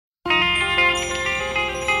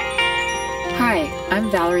I'm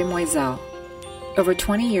Valerie Moiselle. Over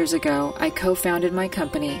 20 years ago, I co-founded my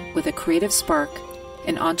company with a creative spark,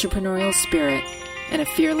 an entrepreneurial spirit, and a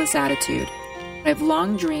fearless attitude. I've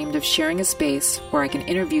long dreamed of sharing a space where I can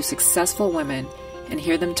interview successful women and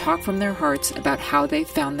hear them talk from their hearts about how they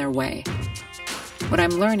found their way. What I'm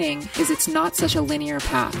learning is it's not such a linear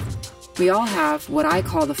path. We all have what I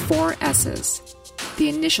call the 4 S's: the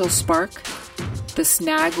initial spark, the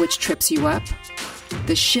snag which trips you up,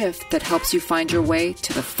 the shift that helps you find your way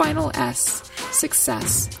to the final S,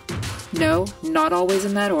 success. No, not always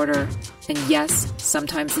in that order, and yes,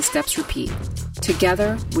 sometimes the steps repeat.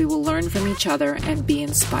 Together, we will learn from each other and be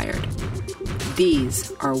inspired.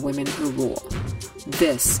 These are women who rule.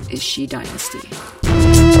 This is She Dynasty.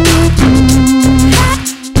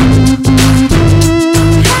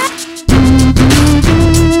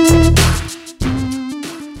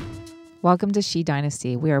 Welcome to She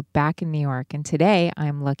Dynasty. We are back in New York, and today I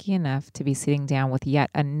am lucky enough to be sitting down with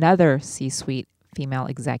yet another C-suite female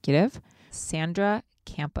executive, Sandra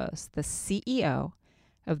Campos, the CEO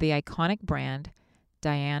of the iconic brand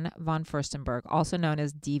Diane von Furstenberg, also known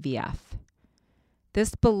as DVF.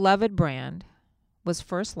 This beloved brand was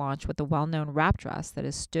first launched with the well-known wrap dress that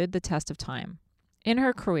has stood the test of time. In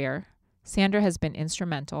her career, Sandra has been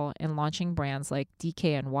instrumental in launching brands like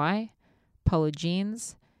DKNY, Polo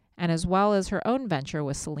Jeans, and as well as her own venture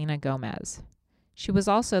with Selena Gomez. She was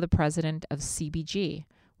also the president of CBG,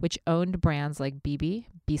 which owned brands like BB,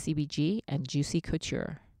 BCBG, and Juicy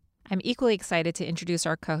Couture. I'm equally excited to introduce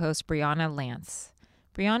our co-host, Brianna Lance.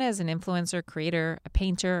 Brianna is an influencer, creator, a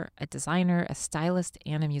painter, a designer, a stylist,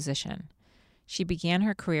 and a musician. She began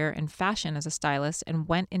her career in fashion as a stylist and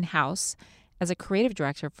went in-house as a creative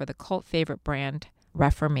director for the cult favorite brand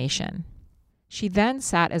Reformation. She then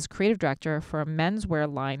sat as creative director for a menswear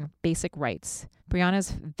line, Basic Rights.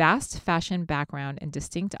 Brianna's vast fashion background and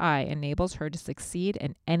distinct eye enables her to succeed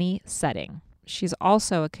in any setting. She's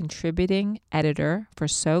also a contributing editor for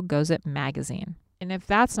So Goes It magazine. And if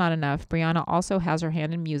that's not enough, Brianna also has her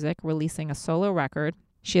hand in music, releasing a solo record.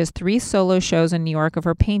 She has 3 solo shows in New York of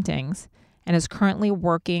her paintings and is currently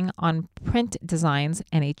working on print designs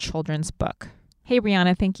and a children's book. Hey,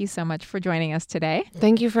 Brianna, thank you so much for joining us today.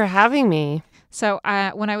 Thank you for having me. So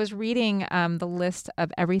when I was reading the list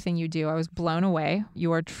of everything you do, I was blown away.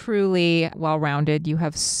 You are truly well-rounded. You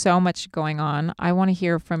have so much going on. I want to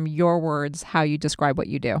hear from your words how you describe what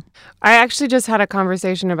you do. I actually just had a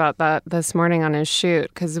conversation about that this morning on a shoot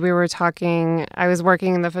because we were talking.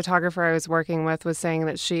 The photographer I was working with was saying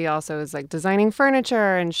that she also is like designing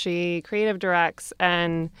furniture and she creative directs,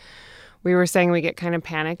 and we were saying we get kind of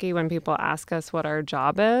panicky when people ask us what our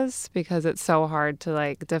job is because it's so hard to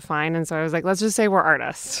like define. And so I was like, let's just say we're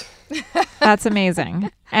artists. That's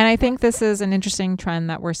amazing. And I think this is an interesting trend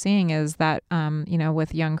that we're seeing is that,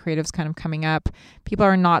 with young creatives kind of coming up, people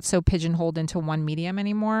are not so pigeonholed into one medium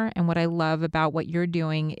anymore. And what I love about what you're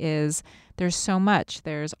doing is there's so much.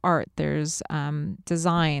 There's art, there's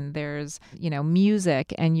design, there's,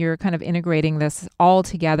 music, and you're kind of integrating this all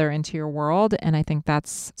together into your world. And I think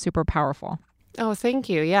that's super powerful. Oh, thank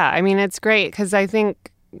you. Yeah. I mean, it's great because I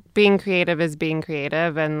think being creative is being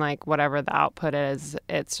creative, and like whatever the output is,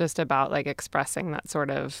 it's just about like expressing that sort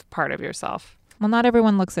of part of yourself. Well, not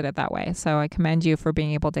everyone looks at it that way, so I commend you for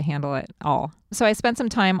being able to handle it all. So I spent some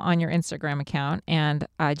time on your Instagram account, and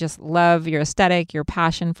I just love your aesthetic, your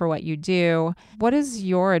passion for what you do. What is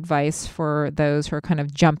your advice for those who are kind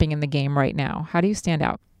of jumping in the game right now? How do you stand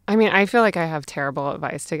out? I mean, I feel like I have terrible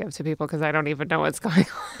advice to give to people because I don't even know what's going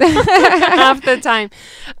on half the time.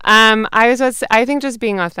 I think just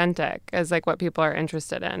being authentic is like what people are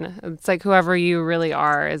interested in. It's like whoever you really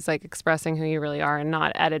are is like expressing who you really are and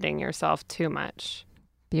not editing yourself too much.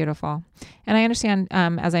 Beautiful. And I understand,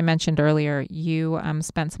 as I mentioned earlier, you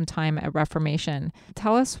spent some time at Reformation.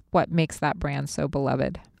 Tell us what makes that brand so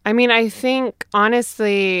beloved. I mean, I think,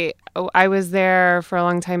 honestly, I was there for a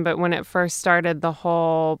long time, but when it first started, the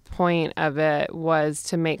whole point of it was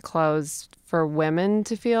to make clothes for women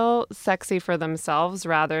to feel sexy for themselves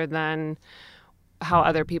rather than how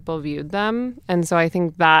other people viewed them. And so I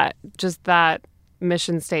think that just that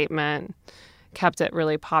mission statement kept it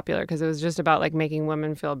really popular because it was just about like making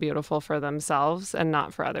women feel beautiful for themselves and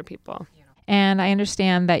not for other people. And I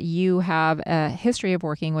understand that you have a history of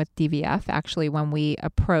working with DVF. Actually, when we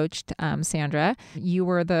approached Sandra, you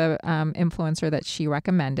were the influencer that she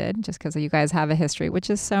recommended just because you guys have a history, which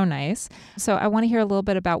is so nice. So I want to hear a little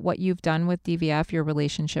bit about what you've done with DVF, your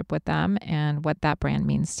relationship with them, and what that brand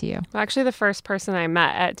means to you. Well, actually, the first person I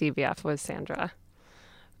met at DVF was Sandra.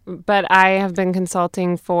 But I have been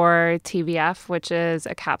consulting for TVF, which is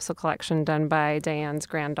a capsule collection done by Diane's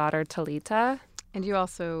granddaughter, Talita. And you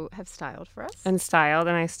also have styled for us. And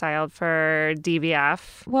I styled for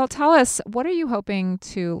DVF. Well, tell us, what are you hoping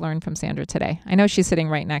to learn from Sandra today? I know she's sitting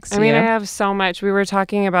right next to you. I mean, I have so much. We were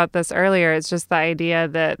talking about this earlier. It's just the idea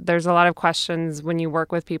that there's a lot of questions when you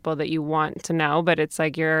work with people that you want to know, but it's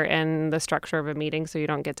like you're in the structure of a meeting, so you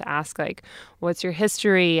don't get to ask, like, what's your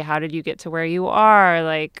history? How did you get to where you are?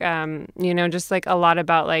 Like, just like a lot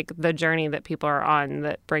about like the journey that people are on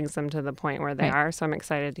that brings them to the point where they are. So I'm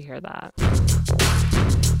excited to hear that.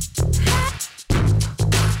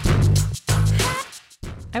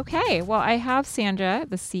 Okay, well, I have Sandra,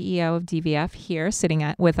 the CEO of DVF, here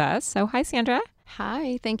sitting with us. So, hi, Sandra.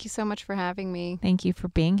 Hi, thank you so much for having me. Thank you for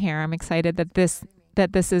being here. I'm excited that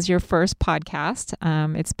this is your first podcast.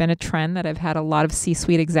 It's been a trend that I've had a lot of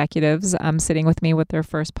C-suite executives sitting with me with their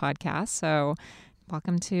first podcast. So,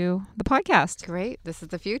 welcome to the podcast. Great, this is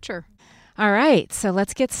the future. All right, so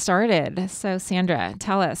let's get started. So, Sandra,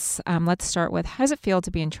 tell us. Let's start with, how does it feel to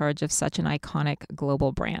be in charge of such an iconic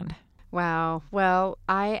global brand? Wow. Well,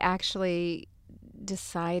 I actually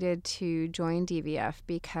decided to join DVF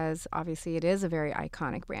because obviously it is a very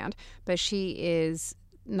iconic brand, but she is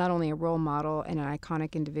not only a role model and an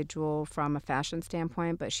iconic individual from a fashion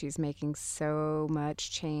standpoint, but she's making so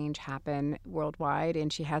much change happen worldwide,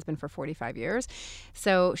 and she has been for 45 years.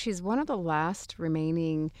 So she's one of the last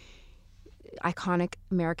remaining iconic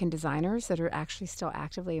American designers that are actually still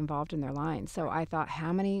actively involved in their line. So I thought,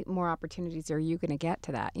 how many more opportunities are you going to get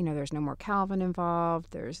to that? There's no more Calvin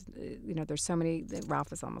involved. There's so many.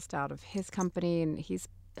 Ralph is almost out of his company, and he's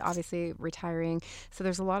obviously retiring. So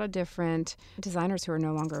there's a lot of different designers who are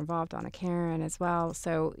no longer involved. Donna Karan as well.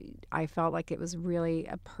 So I felt like it was really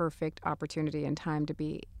a perfect opportunity and time to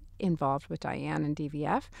be involved with Diane and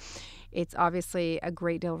DVF. It's obviously a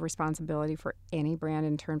great deal of responsibility for any brand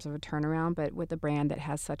in terms of a turnaround, but with a brand that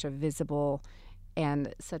has such a visible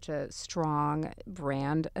and such a strong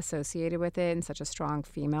brand associated with it and such a strong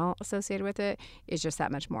female associated with it is just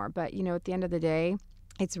that much more. But, at the end of the day,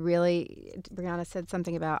 it's really, Brianna said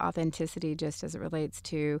something about authenticity just as it relates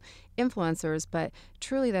to influencers, but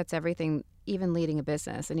truly that's everything, even leading a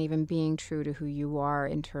business and even being true to who you are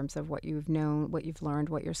in terms of what you've known, what you've learned,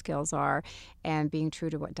 what your skills are, and being true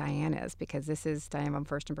to what Diane is, because this is Diane von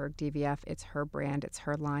Furstenberg, DVF. It's her brand, it's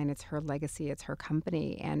her line, it's her legacy, it's her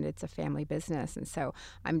company, and it's a family business. And so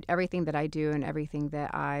everything that I do and everything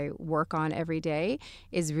that I work on every day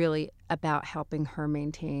is really about helping her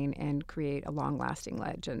maintain and create a long-lasting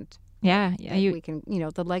legend. Yeah, we can,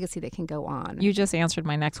 the legacy that can go on. You just answered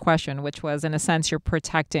my next question, which was, in a sense, you're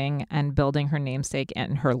protecting and building her namesake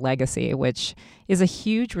and her legacy, which is a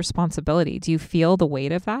huge responsibility. Do you feel the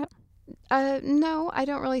weight of that? No, I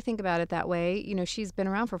don't really think about it that way. She's been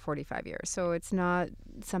around for 45 years, so it's not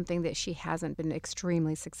something that she hasn't been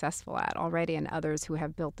extremely successful at already, and others who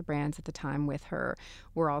have built the brands at the time with her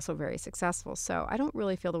were also very successful. So I don't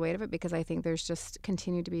really feel the weight of it because I think there's just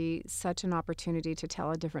continued to be such an opportunity to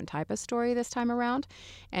tell a different type of story this time around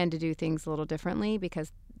and to do things a little differently,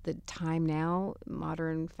 because the time now,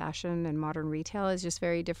 modern fashion and modern retail is just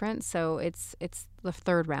very different. So it's the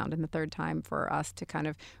third round and the third time for us to kind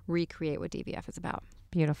of recreate what DVF is about.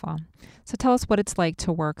 Beautiful. So tell us what it's like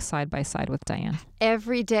to work side by side with Diane.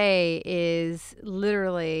 Every day is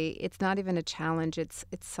literally, it's not even a challenge. It's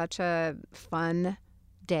such a fun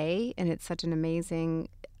day, and it's such an amazing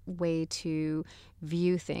way to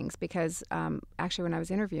view things, because actually when I was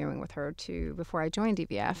interviewing with her before I joined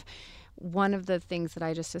DVF, one of the things that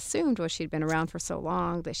I just assumed was she'd been around for so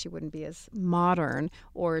long that she wouldn't be as modern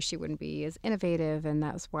or she wouldn't be as innovative, and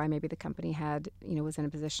that was why maybe the company was in a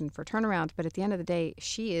position for turnaround. But at the end of the day,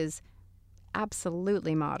 she is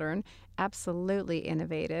absolutely modern, absolutely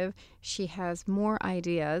innovative. She has more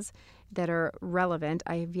ideas that are relevant.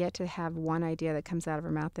 I have yet to have one idea that comes out of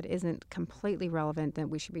her mouth that isn't completely relevant that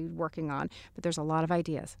we should be working on, but there's a lot of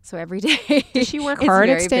ideas. So every day. Does she work hard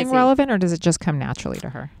at staying relevant, or does it just come naturally to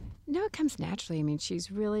her? No, it comes naturally. I mean,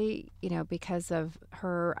 she's really, because of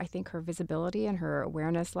her, I think her visibility and her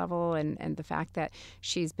awareness level and the fact that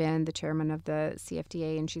she's been the chairman of the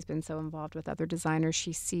CFDA and she's been so involved with other designers,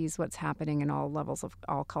 she sees what's happening in all levels of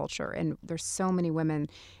all culture. And there's so many women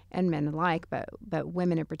and men alike, but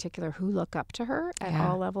women in particular who look up to her at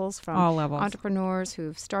all levels, from all levels. Entrepreneurs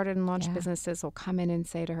who've started and launched businesses will come in and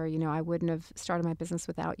say to her, I wouldn't have started my business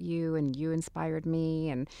without you, and you inspired me.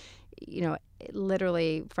 And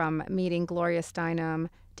literally from meeting Gloria Steinem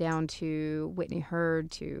down to Whitney Hurd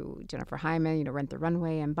to Jennifer Hyman, Rent the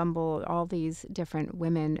Runway and Bumble, all these different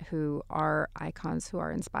women who are icons, who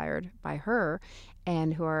are inspired by her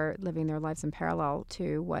and who are living their lives in parallel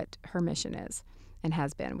to what her mission is. and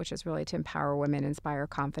has been, which is really to empower women, inspire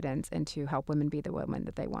confidence, and to help women be the women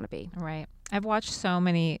that they want to be. Right. I've watched so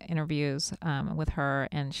many interviews with her,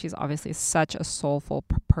 and she's obviously such a soulful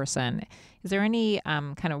person. Is there any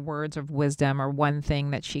kind of words of wisdom or one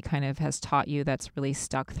thing that she kind of has taught you that's really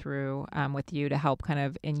stuck through with you to help kind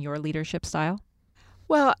of in your leadership style?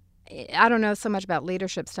 Well, I don't know so much about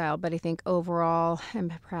leadership style, but I think overall,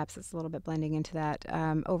 and perhaps it's a little bit blending into that,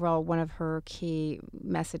 overall, one of her key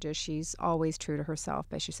messages, she's always true to herself,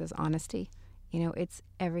 but she says honesty. It's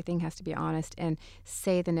everything has to be honest, and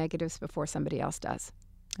say the negatives before somebody else does.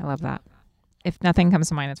 I love that. If nothing comes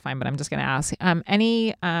to mind, it's fine, but I'm just going to ask. Do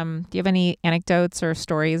you have any anecdotes or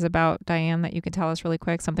stories about Diane that you could tell us really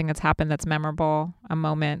quick? Something that's happened that's memorable, a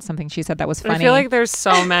moment, something she said that was funny? I feel like there's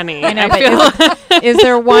so many. I know, but is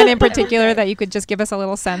there one in particular that you could just give us a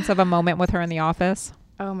little sense of a moment with her in the office?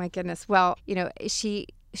 Oh, my goodness. Well, she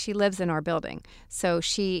lives in our building. So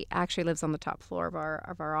she actually lives on the top floor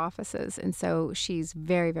of our offices. And so she's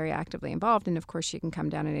very, very actively involved. And of course, she can come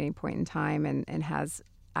down at any point in time and has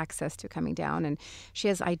access to coming down. And she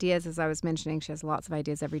has ideas, as I was mentioning, she has lots of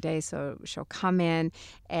ideas every day. So she'll come in,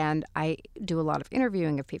 and I do a lot of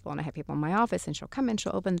interviewing of people, and I have people in my office, and she'll come in,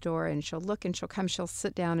 she'll open the door, and she'll look, and she'll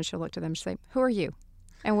sit down, and she'll look to them, she'll say, "Who are you?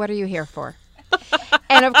 And what are you here for?"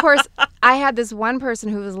 And of course, I had this one person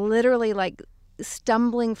who was literally like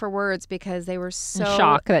stumbling for words because they were so in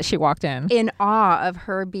shock that she walked in awe of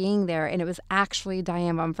her being there, and it was actually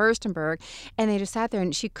Diane von Furstenberg, and they just sat there,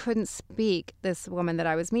 and she couldn't speak, this woman that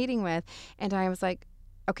I was meeting with, and Diane was like,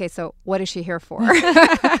 "Okay, so what is she here for?" So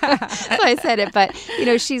I said it, but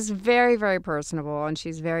she's very, very personable, and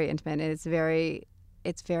she's very intimate, and it's very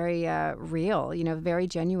real, very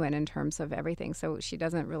genuine in terms of everything. So she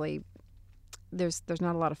doesn't really. There's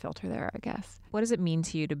not a lot of filter there, I guess. What does it mean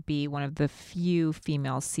to you to be one of the few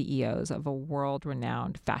female CEOs of a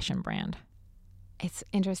world-renowned fashion brand? It's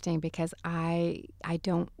interesting because I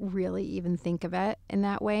don't really even think of it in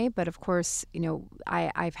that way. But of course,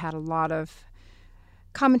 I've had a lot of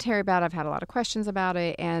commentary about it. I've had a lot of questions about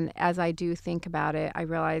it. And as I do think about it, I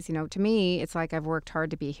realize, to me, it's like I've worked hard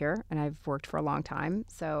to be here, and I've worked for a long time.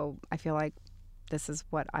 So I feel like this is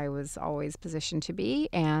what I was always positioned to be,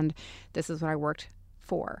 and this is what I worked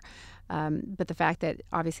for. But the fact that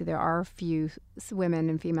obviously there are few women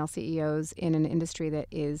and female CEOs in an industry that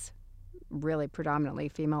is really predominantly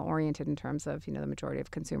female-oriented in terms of, the majority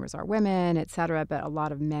of consumers are women, et cetera, but a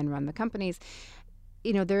lot of men run the companies.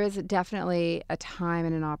 There is definitely a time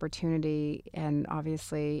and an opportunity, and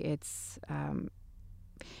obviously it's, I'm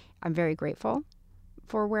very grateful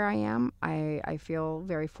for where I am. I feel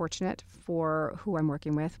very fortunate for who I'm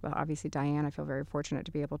working with. But obviously, Diane, I feel very fortunate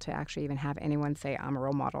to be able to actually even have anyone say I'm a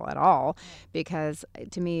role model at all, because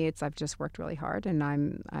to me, I've just worked really hard, and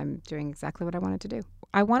I'm doing exactly what I wanted to do.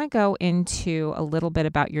 I want to go into a little bit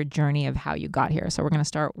about your journey of how you got here. So we're going to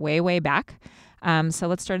start way, way back. So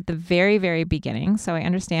let's start at the very, very beginning. So I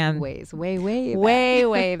understand way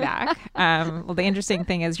back. Well, the interesting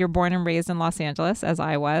thing is you're born and raised in Los Angeles, as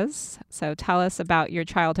I was. So tell us about your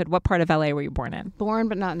childhood. What part of LA were you born in? Born,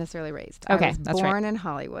 but not necessarily raised. Okay, I was that's born right. in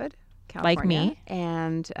Hollywood, California. Like me.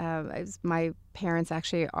 And my parents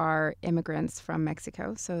actually are immigrants from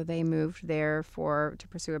Mexico, so they moved there to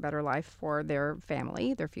pursue a better life for their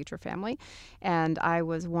family, their future family. And I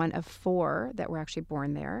was one of 4 that were actually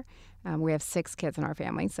born there. We have 6 kids in our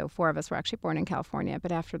family, so 4 of us were actually born in California.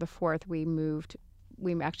 But after the 4th,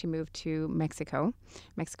 we actually moved to Mexico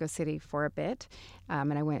City for a bit.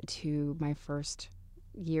 And I went to my first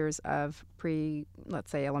years of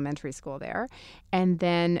elementary school there, and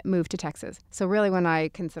then moved to Texas. So really, when I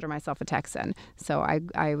consider myself a Texan, so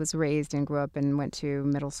I was raised and grew up and went to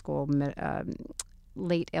middle school,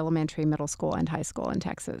 late elementary, middle school, and high school in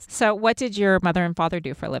Texas. So what did your mother and father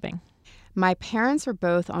do for a living? My parents are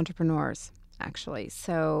both entrepreneurs, actually.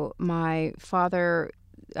 So my father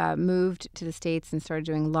moved to the States and started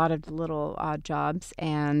doing a lot of little odd jobs,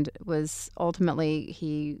 and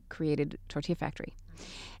he created Tortilla Factory.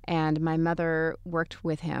 And my mother worked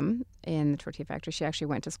with him in the tortilla factory. She actually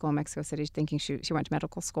went to school in Mexico City thinking she went to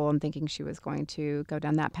medical school and thinking she was going to go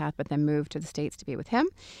down that path, but then moved to the States to be with him.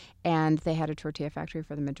 And they had a tortilla factory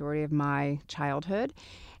for the majority of my childhood.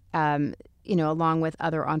 Along with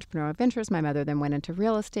other entrepreneurial ventures, my mother then went into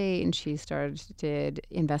real estate, and she started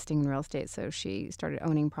investing in real estate. So she started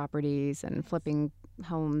owning properties and flipping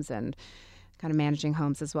homes and kind of managing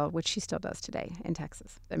homes as well, which she still does today in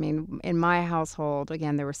Texas. I mean, in my household,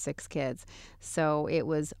 again, there were 6 kids. So it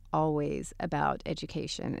was always about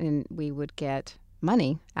education. And we would get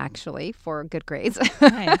money, actually, for good grades.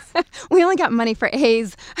 Nice. We only got money for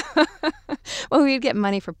A's. Well, we'd get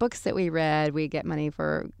money for books that we read. We'd get money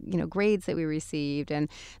for, grades that we received. And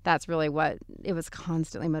that's really what it was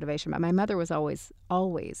constantly motivation. But my mother was always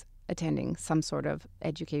attending some sort of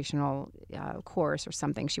educational course or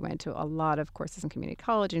something. She went to a lot of courses in community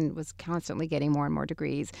college and was constantly getting more and more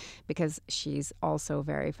degrees because she's also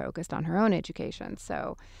very focused on her own education.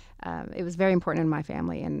 So it was very important in my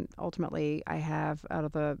family. And ultimately, I have, out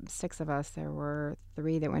of the 6 of us, there were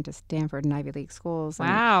 3 that went to Stanford and Ivy League schools. And,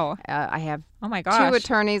 Wow. I have Oh my gosh. 2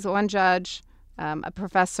 attorneys, 1 judge, a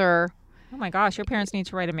professor. Oh my gosh, your parents need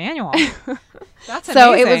to write a manual. That's amazing.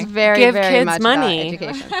 So it was very, Give very kids much money. about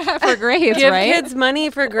education. for grades, Give right? kids money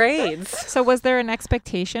for grades. So was there an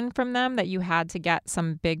expectation from them that you had to get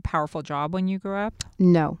some big, powerful job when you grew up?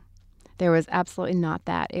 No, there was absolutely not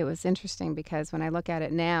that. It was interesting because when I look at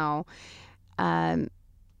it now, it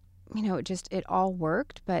all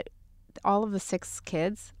worked, but all of the 6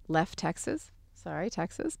 kids left Texas. Sorry,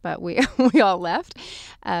 Texas, but we all left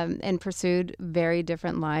and pursued very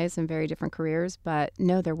different lives and very different careers. But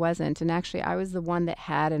no, there wasn't. And actually, I was the one that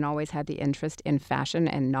had and always had the interest in fashion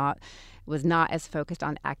and was not as focused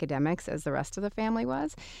on academics as the rest of the family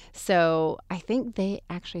was. So I think they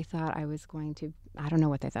actually thought I was going to, I don't know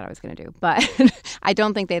what they thought I was going to do, but I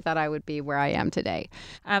don't think they thought I would be where I am today.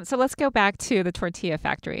 So let's go back to the tortilla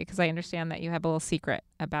factory, because I understand that you have a little secret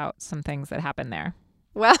about some things that happened there.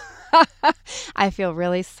 Well, I feel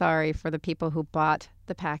really sorry for the people who bought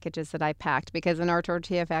the packages that I packed, because in our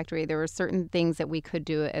tortilla factory, there were certain things that we could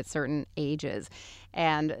do at certain ages.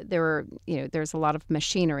 And there's a lot of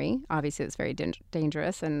machinery. Obviously, it's very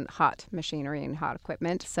dangerous, and hot machinery and hot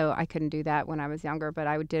equipment. So I couldn't do that when I was younger, but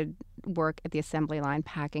I did work at the assembly line,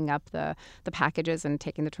 packing up the packages and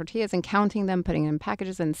taking the tortillas and counting them, putting them in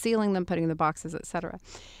packages and sealing them, putting in the boxes, etc.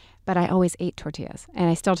 But I always ate tortillas, and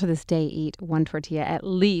I still to this day eat at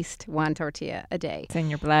least one tortilla a day. It's in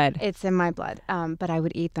your blood. It's in my blood, but I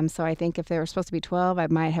would eat them. So I think if there were supposed to be 12, I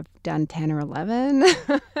might have done 10 or 11.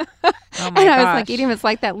 Oh my And I was gosh. like eating them. It's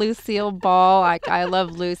like that Lucille Ball. I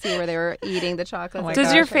love Lucy, where they were eating the chocolate. Oh my Does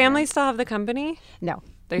gosh. your family still have the company? No.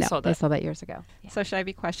 They sold They it. sold that years ago. So should I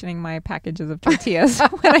be questioning my packages of tortillas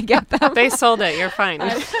when I get them? They sold it. You're fine.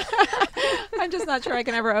 I'm just not sure I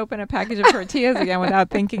can ever open a package of tortillas again without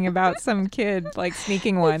thinking about some kid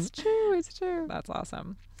sneaking one. It's true. That's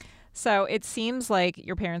awesome. So it seems like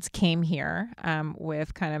your parents came here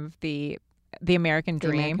with kind of the American The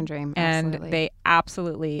dream. American dream, And absolutely. they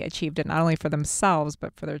absolutely achieved it, not only for themselves,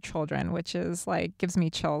 but for their children, which is gives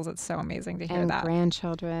me chills. It's so amazing to hear And that.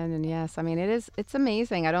 grandchildren, and yes, I mean, it's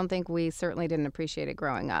amazing. I don't think we certainly didn't appreciate it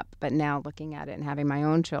growing up, but now looking at it and having my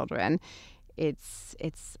own children,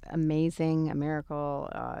 it's amazing, a miracle.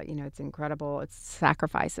 It's incredible. It's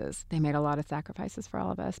sacrifices. They made a lot of sacrifices for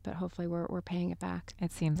all of us, but hopefully we're paying it back.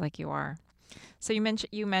 It seems like you are. So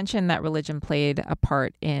you mentioned that religion played a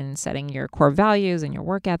part in setting your core values and your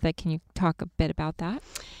work ethic. Can you talk a bit about that?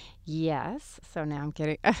 Yes. So now I'm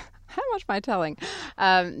getting, how much am I telling?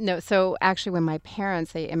 No. So actually, when my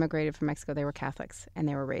parents, they immigrated from Mexico, they were Catholics and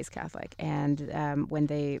they were raised Catholic. And when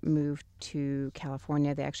they moved to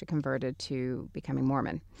California, they actually converted to becoming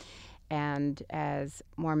Mormon. And as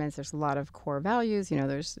Mormons, there's a lot of core values. You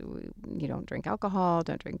don't drink alcohol,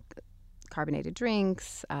 don't drink carbonated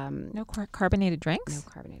drinks. No carbonated drinks? No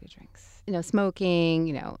carbonated drinks.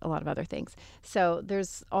 Smoking, a lot of other things. So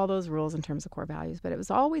there's all those rules in terms of core values, but it was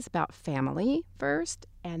always about family first,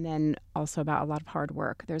 and then also about a lot of hard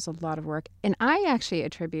work. There's a lot of work. And I actually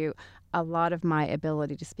attribute a lot of my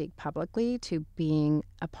ability to speak publicly to being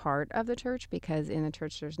a part of the church, because in the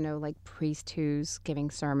church there's no priest who's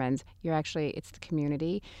giving sermons. It's the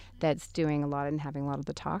community that's doing a lot and having a lot of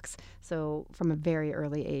the talks. So from a very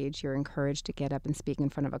early age, you're encouraged to get up and speak in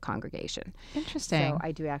front of a congregation. Interesting. So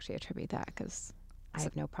I do actually attribute that, because I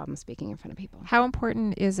have no problem speaking in front of people. How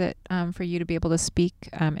important is it for you to be able to speak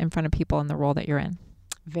in front of people in the role that you're in?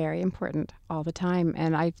 Very important, all the time.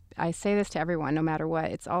 And I say this to everyone, no matter what.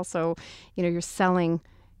 It's also, you're selling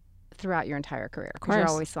throughout your entire career. Of course. You're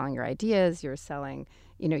always selling your ideas. You're selling,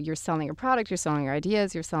 you're selling your product. You're selling your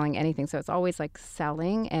ideas. You're selling anything. So it's always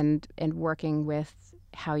selling and working with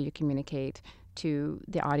how you communicate to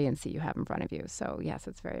the audience that you have in front of you. So yes,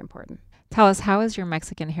 it's very important. Tell us, how has your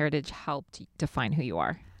Mexican heritage helped define who you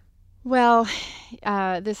are? Well,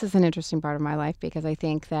 this is an interesting part of my life, because I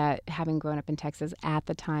think that having grown up in Texas at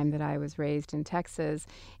the time that I was raised in Texas,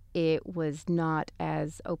 it was not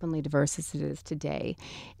as openly diverse as it is today.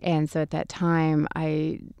 And so at that time,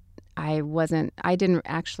 I didn't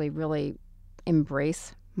actually really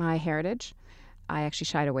embrace my heritage. I actually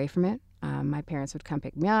shied away from it. My parents would come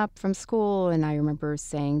pick me up from school, and I remember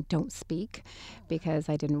saying, "Don't speak," because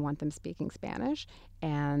I didn't want them speaking Spanish.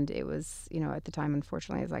 And it was, at the time,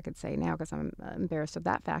 unfortunately, as I could say now, because I'm embarrassed of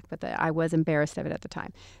that fact, but I was embarrassed of it at the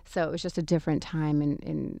time. So it was just a different time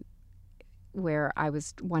in where I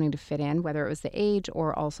was wanting to fit in, whether it was the age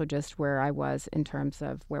or also just where I was in terms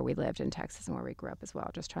of where we lived in Texas and where we grew up as well,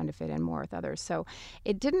 just trying to fit in more with others. So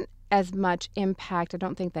it didn't as much impact. I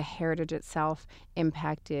don't think the heritage itself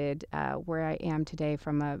impacted where I am today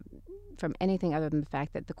from anything other than the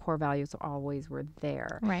fact that the core values always were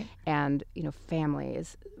there. Right. And, family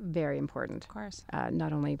is very important. Of course.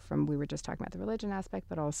 Not only we were just talking about the religion aspect,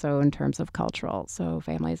 but also in terms of cultural. So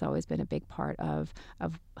family has always been a big part of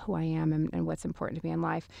who I am and what's important to me in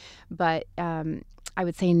life. But I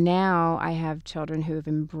would say now I have children who have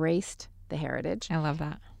embraced the heritage. I love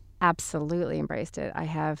that. Absolutely embraced it. I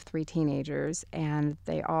have 3 teenagers, and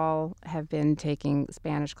they all have been taking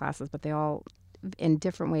Spanish classes, but they all, in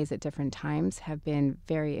different ways at different times, have been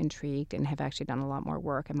very intrigued and have actually done a lot more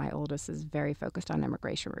work. And my oldest is very focused on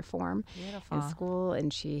immigration reform in school,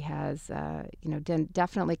 and she has,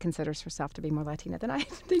 definitely considers herself to be more Latina than I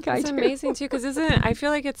think I do. It's amazing too, because I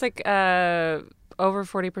feel like it's like over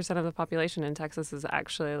 40% of the population in Texas is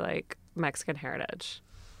actually like Mexican heritage.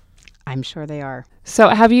 I'm sure they are. So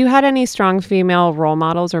have you had any strong female role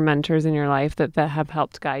models or mentors in your life that have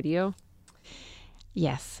helped guide you?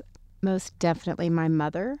 Yes, most definitely my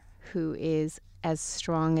mother, who is as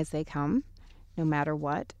strong as they come, no matter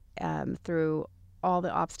what, through all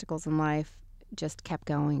the obstacles in life, just kept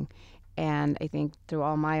going. And I think through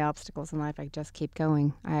all my obstacles in life, I just keep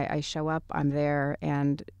going. I show up, I'm there,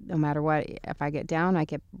 and no matter what, if I get down, I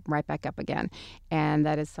get right back up again. And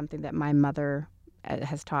that is something that my mother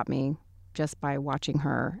has taught me just by watching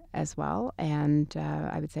her as well. And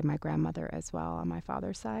I would say my grandmother as well on my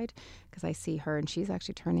father's side, because I see her, and she's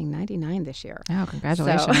actually turning 99 this year. Oh,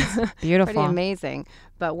 congratulations. So, Beautiful. Pretty amazing.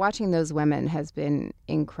 But watching those women has been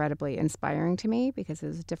incredibly inspiring to me, because it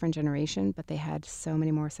was a different generation, but they had so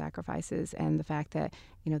many more sacrifices. And the fact that,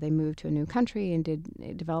 they moved to a new country and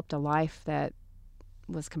developed a life that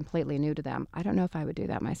was completely new to them. I don't know if I would do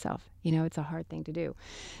that myself. It's a hard thing to do.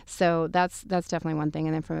 So that's definitely one thing.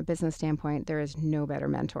 And then from a business standpoint, there is no better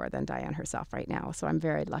mentor than Diane herself right now. So I'm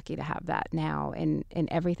very lucky to have that now in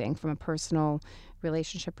everything, from a personal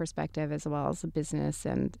relationship perspective as well as a business,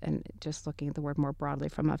 and just looking at the word more broadly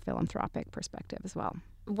from a philanthropic perspective as well.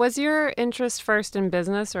 Was your interest first in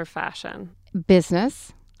business or fashion?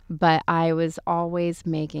 Business. But I was always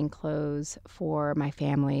making clothes for my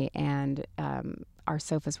family, and our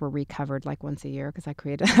sofas were recovered like once a year, because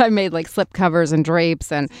I made like slip covers and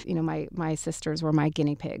drapes, and my sisters were my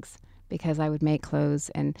guinea pigs, because I would make clothes,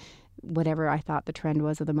 and whatever I thought the trend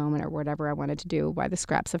was of the moment, or whatever I wanted to do by the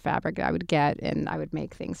scraps of fabric I would get, and I would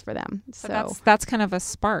make things for them. So that's kind of a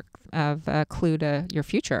spark of a clue to your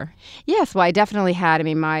future. Yes, well, I definitely had.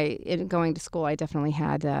 Going to school, I definitely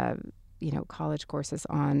had college courses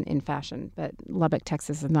in fashion, but Lubbock,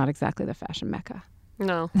 Texas is not exactly the fashion mecca.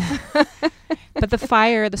 No. But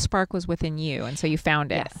the spark was within you, and so you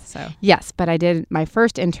found it. Yes. So yes, but I did. My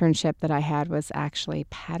first internship that I had was actually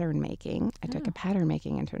pattern making. I took a pattern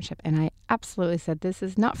making internship, and I absolutely said, this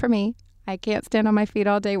is not for me. I can't stand on my feet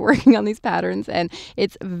all day working on these patterns, and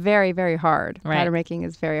it's very, very hard. Right. Pattern making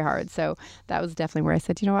is very hard. So that was definitely where I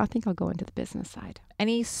said, I think I'll go into the business side.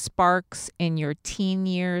 Any sparks in your teen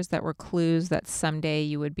years that were clues that someday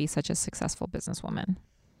you would be such a successful businesswoman?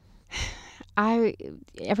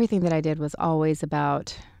 Everything that I did was always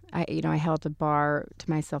about, I held a bar to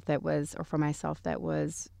myself for myself that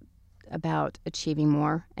was about achieving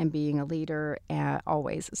more and being a leader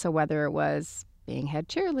always. So whether it was being head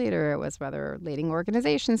cheerleader, it was whether leading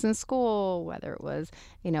organizations in school, whether it was,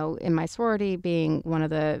 in my sorority, being one of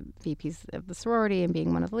the VPs of the sorority and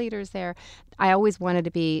being one of the leaders there. I always wanted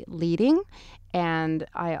to be leading, and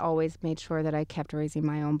I always made sure that I kept raising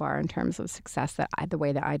my own bar in terms of success, the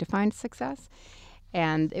way that I defined success.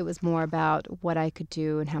 And it was more about what I could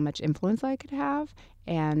do and how much influence I could have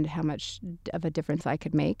and how much of a difference I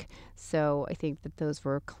could make. So I think that those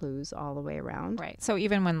were clues all the way around. Right. So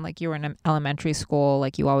even when you were in elementary school,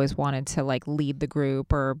 you always wanted to lead the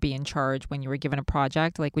group or be in charge when you were given a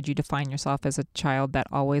project, would you define yourself as a child that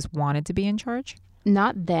always wanted to be in charge?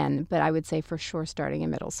 Not then, but I would say for sure starting in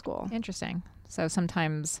middle school. Interesting. So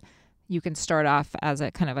sometimes you can start off as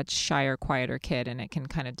a kind of a shyer, quieter kid, and it can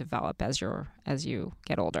kind of develop as you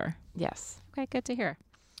get older. Yes. Okay, good to hear.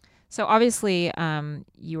 So obviously,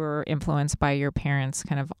 you were influenced by your parents'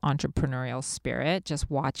 kind of entrepreneurial spirit, just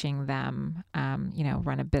watching them,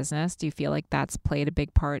 run a business. Do you feel like that's played a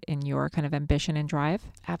big part in your kind of ambition and drive?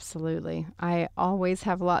 Absolutely. I always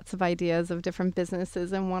have lots of ideas of different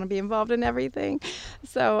businesses and want to be involved in everything.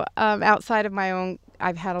 So outside of my own,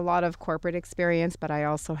 I've had a lot of corporate experience, but I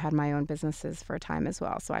also had my own businesses for a time as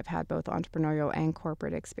well. So I've had both entrepreneurial and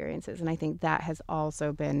corporate experiences. And I think that has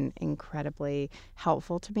also been incredibly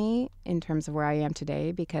helpful to me in terms of where I am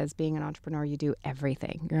today, because being an entrepreneur, you do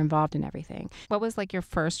everything. You're involved in everything. What was like your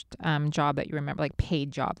first job that you remember, like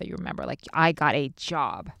paid job that you remember? Like, I got a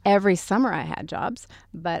job. Every summer I had jobs,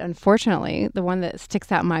 but unfortunately, the one that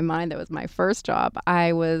sticks out in my mind that was my first job,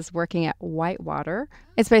 I was working at Whitewater.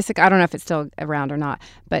 It's basic. I don't know if it's still around or not,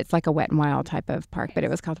 but it's like a Wet and Wild type of park, but it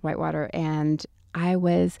was called Whitewater. And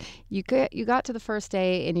you got to the first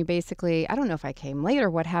day and you basically, I don't know if I came late or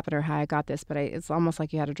what happened or how I got this, but it's almost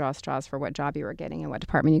like you had to draw straws for what job you were getting and what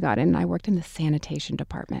department you got in. And I worked in the sanitation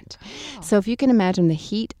department. Oh. So if you can imagine the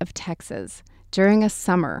heat of Texas during a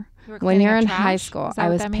summer, when you're in high school, I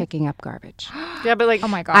was picking up garbage. Yeah, but like, oh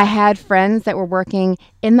my God. I had friends that were working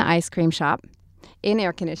in the ice cream shop in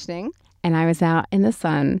air conditioning, and I was out in the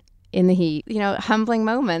sun in the heat. Humbling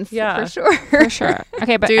moments, for sure. For sure.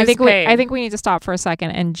 Okay, but I think we need to stop for a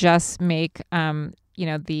second and just make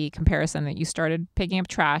the comparison that you started picking up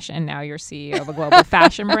trash and now you're CEO of a global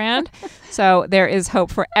fashion brand. So there is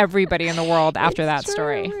hope for everybody in the world after that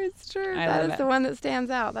story. It's true. That is the one that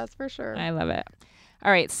stands out. That's for sure. I love it.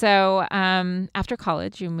 All right. So after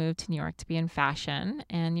college, you moved to New York to be in fashion.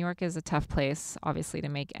 And New York is a tough place, obviously, to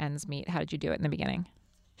make ends meet. How did you do it in the beginning?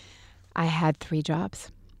 I had 3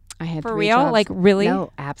 jobs. I had For 3 real? jobs. Like, really?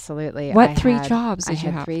 No, absolutely. What 3 jobs did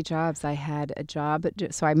you have? I had 3 jobs. I had a job.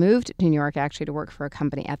 So I moved to New York actually to work for a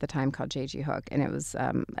company at the time called J.G. Hook. And it was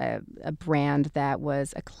a brand that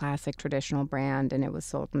was a classic traditional brand. And it was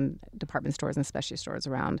sold in department stores and specialty stores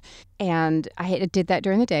around. And I did that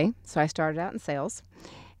during the day. So I started out in sales.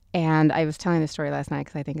 And I was telling the story last night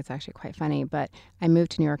because I think it's actually quite funny. But I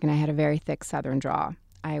moved to New York and I had a very thick Southern draw.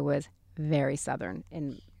 I was very Southern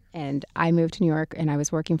and I moved to New York and I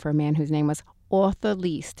was working for a man whose name was Arthur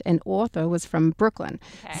Least. And Arthur was from Brooklyn.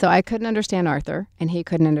 Okay. So I couldn't understand Arthur and he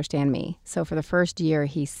couldn't understand me. So for the first year,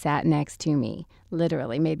 he sat next to me,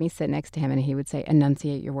 literally made me sit next to him. And he would say,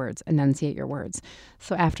 enunciate your words, enunciate your words.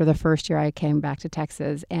 So after the first year, I came back to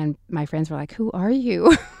Texas and my friends were like, who are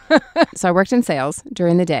you? So I worked in sales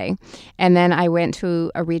during the day. And then I went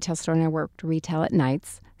to a retail store and I worked retail at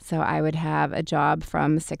nights. So I would have a job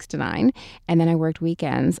from 6 to 9, and then I worked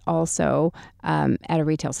weekends also at a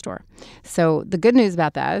retail store. So the good news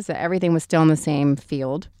about that is that everything was still in the same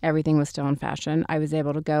field. Everything was still in fashion. I was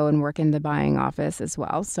able to go and work in the buying office as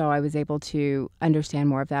well. So I was able to understand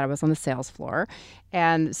more of that. I was on the sales floor.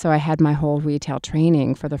 And so I had my whole retail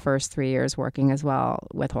training for the first 3 years working as well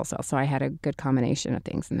with wholesale. So I had a good combination of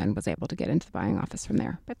things and then was able to get into the buying office from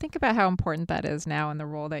there. But think about how important that is now in the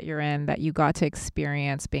role that you're in, that you got to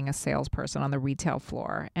experience being a salesperson on the retail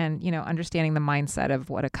floor and, understanding the mindset of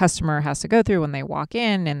what a customer has to go through when they walk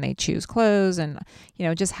in and they choose clothes. And,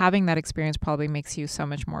 just having that experience probably makes you so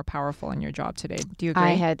much more powerful in your job today. Do you agree?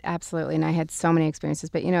 I had absolutely. And I had so many experiences.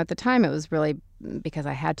 But, at the time it was really because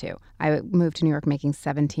I had to. I moved to New York making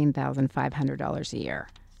 $17,500 a year.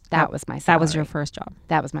 That was my salary. That was your first job.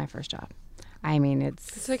 That was my first job. I mean,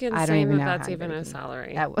 it's like insane I don't even know that's even a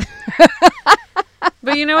salary. That was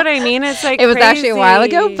But you know what I mean? It's like it was actually a while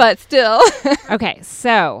ago, but still. Okay,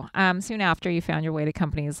 so soon after you found your way to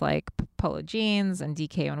companies like Polo Jeans and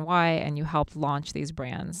DKNY, and you helped launch these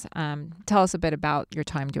brands. Tell us a bit about your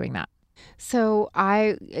time doing that. So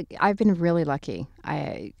I've been really lucky.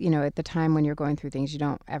 At the time when you're going through things, you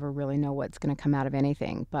don't ever really know what's going to come out of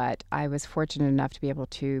anything. But I was fortunate enough to be able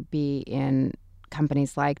to be in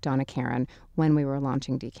companies like Donna Karan when we were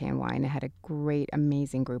launching DKNY, and I had a great,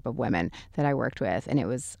 amazing group of women that I worked with, and it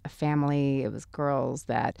was a family. It was girls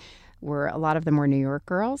that a lot of them were New York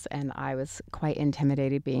girls, and I was quite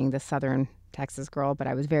intimidated being the Southern Texas girl, but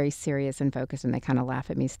I was very serious and focused, and they kind of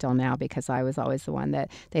laugh at me still now because I was always the one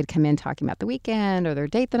that they'd come in talking about the weekend or their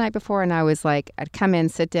date the night before, and I was like, I'd come in,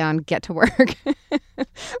 sit down, get to work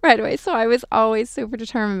right away. So I was always super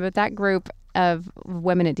determined, but that group of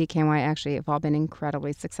women at DKNY actually have all been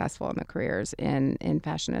incredibly successful in their careers in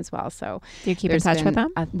fashion as well. So do you keep in touch with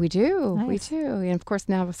them? We do. Nice. We do. And of course,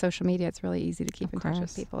 now with social media, it's really easy to keep in touch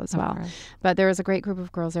with people as well. Course. But there was a great group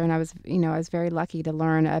of girls there, and I was very lucky to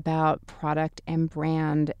learn about product and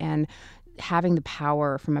brand and having the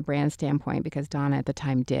power from a brand standpoint, because Donna at the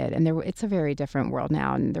time did. And it's a very different world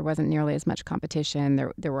now, and there wasn't nearly as much competition.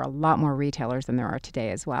 There were a lot more retailers than there are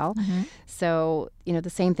today as well. Mm-hmm. So, the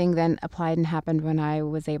same thing then applied and happened when I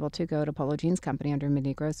was able to go to Polo Jeans Company under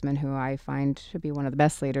Mindy Grossman, who I find to be one of the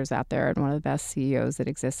best leaders out there and one of the best CEOs that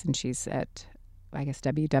exists. And she's at, I guess,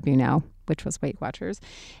 WW now, which was Weight Watchers.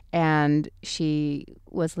 And she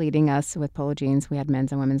was leading us with Polo Jeans. We had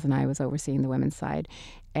men's and women's, and I was overseeing the women's side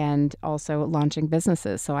and also launching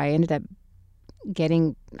businesses. So I ended up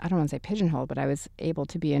getting, I don't want to say pigeonholed, but I was able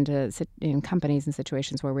to be in companies and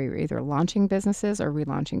situations where we were either launching businesses or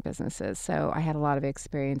relaunching businesses. So I had a lot of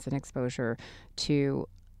experience and exposure to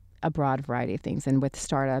a broad variety of things. And with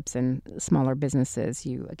startups and smaller businesses,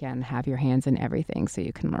 you, again, have your hands in everything, so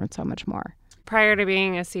you can learn so much more. Prior to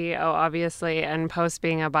being a CEO, obviously, and post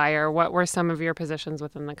being a buyer, what were some of your positions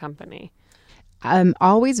within the company? I'm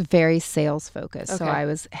always very sales focused. So Okay. I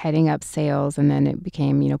was heading up sales, and then it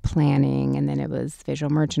became, planning, and then it was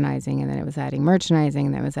visual merchandising, and then it was adding merchandising,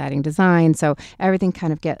 and then it was adding design. So everything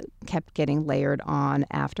kind of kept getting layered on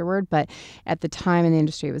afterward. But at the time in the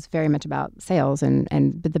industry, it was very much about sales, and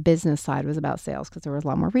the business side was about sales because there was a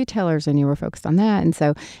lot more retailers, and you were focused on that. And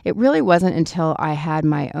so it really wasn't until I had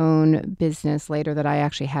my own business later that I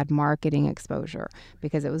actually had marketing exposure,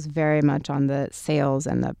 because it was very much on the sales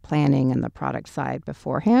and the planning and the product side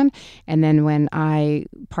beforehand. And then when I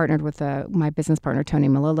partnered with my business partner, Tony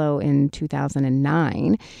Melillo, in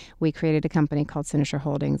 2009, we created a company called Sinisher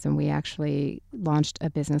Holdings, and we actually launched a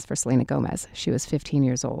business for Selena Gomez. She was 15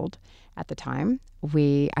 years old at the time.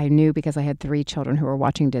 I knew, because I had 3 children who were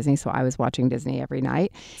watching Disney, so I was watching Disney every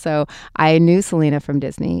night. So I knew Selena from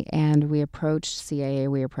Disney, and we approached CAA.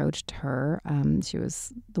 We approached her. She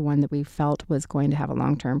was the one that we felt was going to have a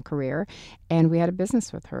long-term career, and we had a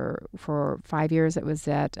business with her for 5 years. It was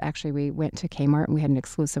actually, we went to Kmart, and we had an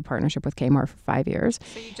exclusive partnership with Kmart for 5 years.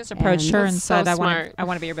 So you just approached her and That's so said, smart. I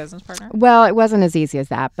want to be your business partner? Well, it wasn't as easy as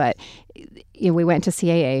that, but we went to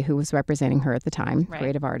CAA, who was representing her at the time, Right.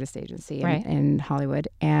 Creative Artist Agency Right. in Hollywood,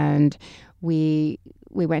 and we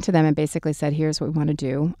went to them and basically said, here's what we want to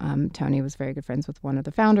do. Tony was very good friends with one of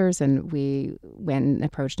the founders, and we went and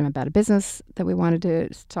approached him about a business that we wanted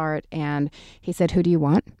to start, and he said, who do you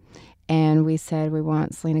want? And we said, we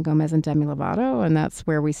want Selena Gomez and Demi Lovato, and that's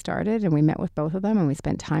where we started, and we met with both of them, and we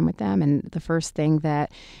spent time with them. And the first thing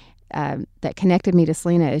that connected me to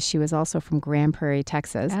Selena is she was also from Grand Prairie,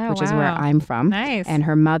 Texas, Oh, which is where wow. I'm from. Nice. And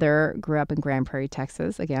her mother grew up in Grand Prairie,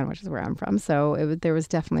 Texas, again, which is where I'm from. So there was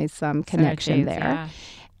definitely some connection Synergies, there. yeah.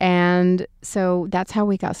 And so that's how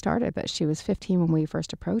we got started. But she was 15 when we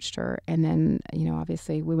first approached her. And then,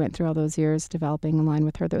 obviously we went through all those years developing a line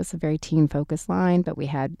with her that was a very teen-focused line, but we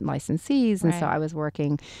had licensees. And so Right. I was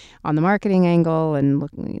working on the marketing angle, and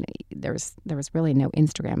looking, there was really no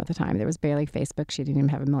Instagram at the time. There was barely Facebook. She didn't even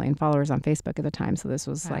have 1 million followers on Facebook at the time. So this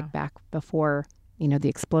was Wow. like back before, the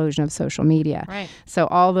explosion of social media. Right. So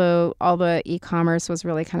all the e-commerce was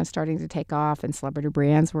really kind of starting to take off, and celebrity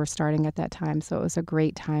brands were starting at that time. So it was a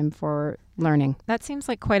great time for learning. That seems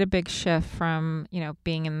like quite a big shift from,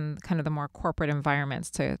 being in kind of the more corporate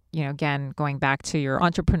environments to, again, going back to your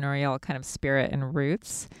entrepreneurial kind of spirit and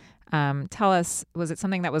roots. Tell us, was it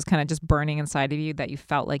something that was kind of just burning inside of you that you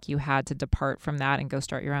felt like you had to depart from that and go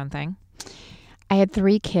start your own thing? I had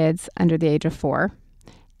 3 kids under the age of 4,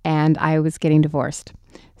 and I was getting divorced.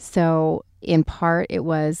 So in part, it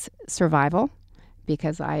was survival,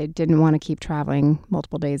 because I didn't want to keep traveling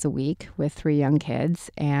multiple days a week with 3 young kids,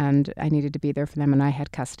 and I needed to be there for them, and I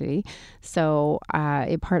had custody. So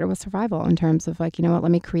in part, it was survival in terms of like,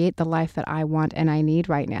 let me create the life that I want and I need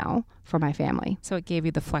right now for my family. So it gave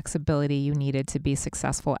you the flexibility you needed to be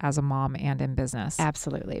successful as a mom and in business.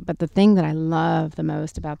 Absolutely. But the thing that I love the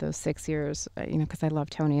most about those 6 years, because I love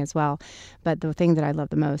Tony as well, but the thing that I love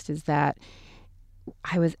the most is that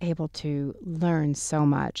I was able to learn so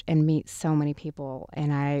much and meet so many people.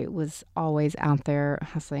 And I was always out there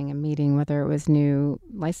hustling and meeting, whether it was new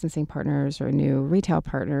licensing partners or new retail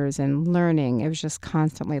partners, and learning. It was just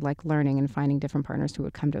constantly like learning and finding different partners who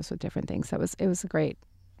would come to us with different things. So it was a great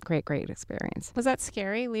experience. Was that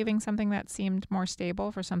scary, leaving something that seemed more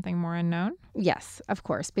stable for something more unknown? Yes, of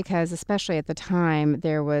course, because especially at the time,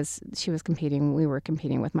 we were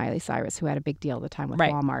competing with Miley Cyrus, who had a big deal at the time with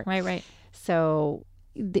Walmart. Right. So,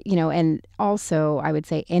 and also I would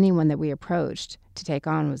say anyone that we approached to take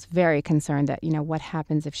on was very concerned that, what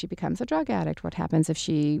happens if she becomes a drug addict? What happens if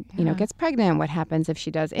she, gets pregnant? What happens if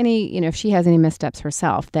she does if she has any missteps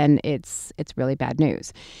herself? Then it's really bad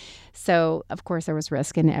news. So, of course, there was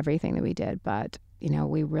risk in everything that we did, but,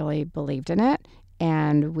 we really believed in it.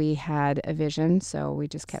 and we had a vision, so we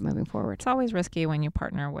just kept moving forward. It's always risky when you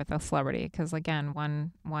partner with a celebrity because, again,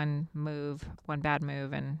 one bad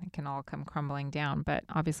move, and it can all come crumbling down. But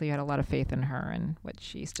obviously, you had a lot of faith in her and what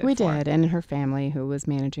she stood for. We did, and her family, who was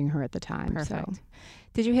managing her at the time. Perfect. So.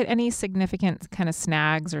 Did you hit any significant kind of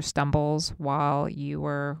snags or stumbles while you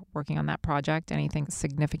were working on that project? Anything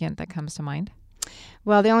significant that comes to mind?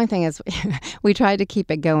 Well, the only thing is we tried to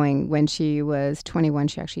keep it going. When she was 21,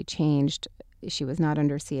 she actually changed. She was not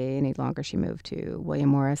under CA any longer. She moved to William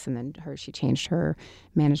Morris, and then she changed her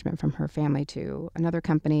management from her family to another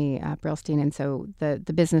company, Brillstein. And so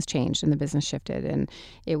the business changed and the business shifted. And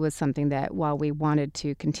it was something that while we wanted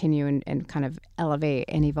to continue and kind of elevate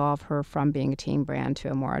and evolve her from being a teen brand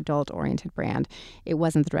to a more adult-oriented brand, it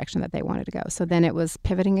wasn't the direction that they wanted to go. So then it was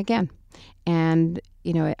pivoting again and,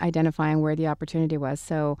 identifying where the opportunity was.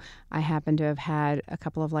 So I happen to have had a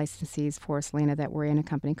couple of licensees for Selena that were in a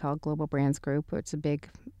company called Global Brands Group.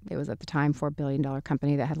 It was at the time $4 billion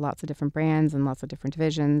company that had lots of different brands and lots of different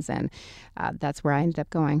divisions. And that's where I ended up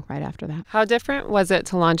going right after that. How different was it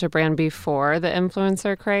to launch a brand before the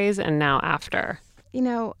influencer craze and now after? It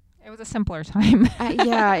was a simpler time.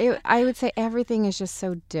 I would say everything is just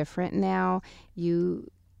so different now.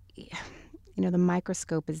 The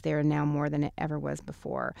microscope is there now more than it ever was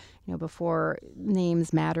before. Before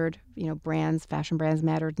names mattered, fashion brands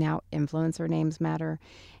mattered. Now influencer names matter.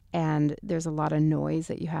 And there's a lot of noise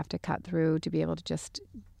that you have to cut through to be able to just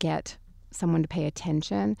get someone to pay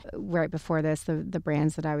attention. Right before this, the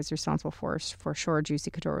brands that I was responsible for sure, Juicy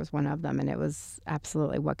Couture was one of them. And it was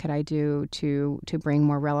absolutely, what could I do to bring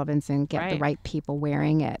more relevance and get the right people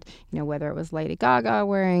wearing it? Whether it was Lady Gaga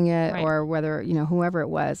wearing it or whether, whoever it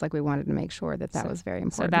was, we wanted to make sure that was very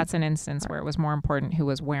important. So that's an instance where it was more important who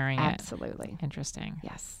was wearing it. Absolutely. Interesting.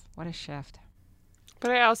 Yes. What a shift.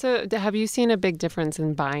 But have you seen a big difference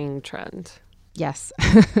in buying trend? Yes,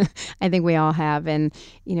 I think we all have. And,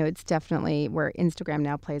 it's definitely where Instagram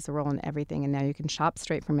now plays a role in everything. And now you can shop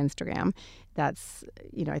straight from Instagram. That's,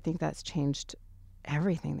 I think that's changed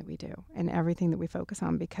everything that we do and everything that we focus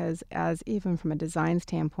on, because even from a design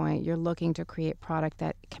standpoint, you're looking to create product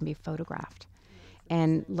that can be photographed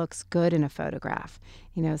and looks good in a photograph.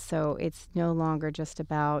 So it's no longer just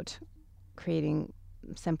about creating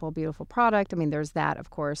simple, beautiful product. I mean, there's that, of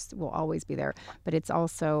course, will always be there, but it's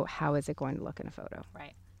also how is it going to look in a photo?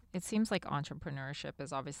 Right. It seems like entrepreneurship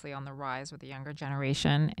is obviously on the rise with the younger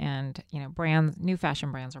generation, and new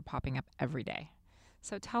fashion brands are popping up every day.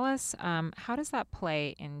 So tell us, how does that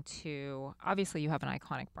play into? Obviously, you have an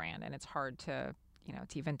iconic brand, and it's hard to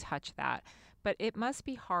to even touch that. But it must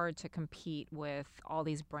be hard to compete with all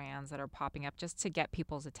these brands that are popping up just to get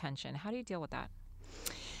people's attention. How do you deal with that?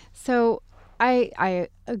 So I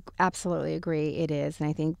absolutely agree it is. And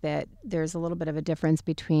I think that there's a little bit of a difference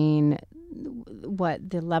between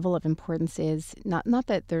what the level of importance is. Not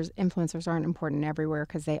that there's influencers aren't important everywhere,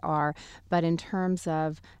 because they are, but in terms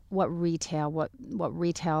of what retail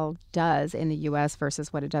does in the U.S.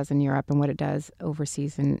 versus what it does in Europe and what it does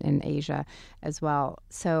overseas in Asia as well.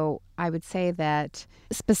 So I would say that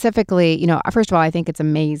specifically, first of all, I think it's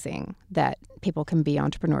amazing that people can be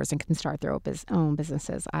entrepreneurs and can start their own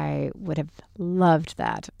businesses. I would have loved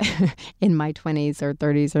that in my 20s or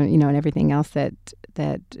 30s, or and everything else that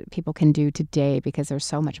people can do today, because there's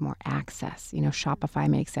so much more access. Shopify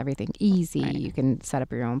makes everything easy. Right. You can set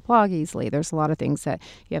up your own blog easily. There's a lot of things that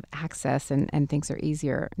you have access, and things are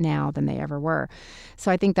easier now than they ever were.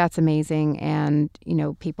 So I think that's amazing. And,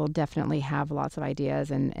 people definitely have lots of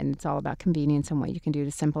ideas, and it's all about convenience and what you can do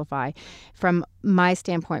to simplify. From my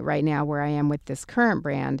standpoint right now, where I am with this current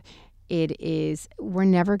brand, we're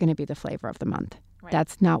never going to be the flavor of the month. Right.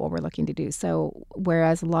 That's not what we're looking to do. So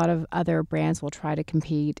whereas a lot of other brands will try to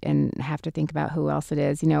compete and have to think about who else it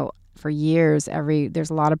is, for years, there's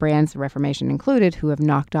a lot of brands, Reformation included, who have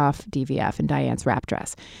knocked off DVF and Diane's wrap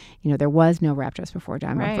dress. There was no wrap dress before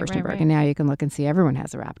Diamond Furstenberg, and now you can look and see everyone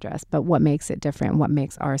has a wrap dress. But what makes it different? What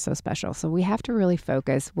makes ours so special? So we have to really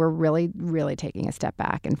focus. We're really, really taking a step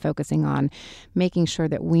back and focusing on making sure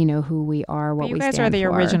that we know who we are, what we stand for. You guys are the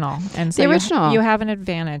original, and so the original. You have an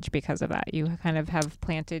advantage because of that. You kind of have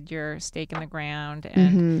planted your stake in the ground,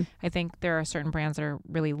 and I think there are certain brands that are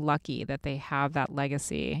really lucky that they have that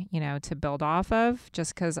legacy, to build off of,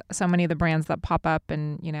 just because so many of the brands that pop up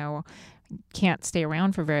and, can't stay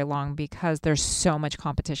around for very long because there's so much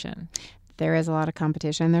competition. There is a lot of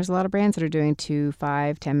competition. There's a lot of brands that are doing $2,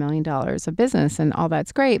 $5, $10 million of business, and all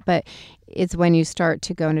that's great. But it's when you start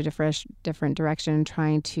to go in a different direction,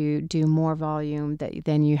 trying to do more volume, that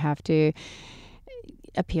then you have to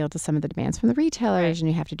appeal to some of the demands from the retailers, and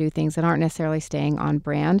you have to do things that aren't necessarily staying on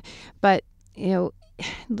brand. But,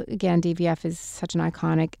 again, DVF is such an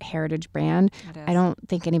iconic heritage brand. It is. I don't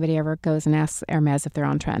think anybody ever goes and asks Hermes if they're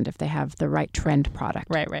on trend, if they have the right trend product.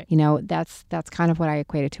 Right. You know, that's kind of what I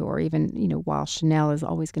equate it to. Or even, you know, while Chanel is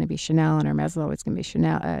always going to be Chanel and Hermes is always going to be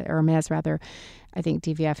Hermes rather, I think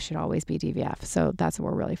DVF should always be DVF. So that's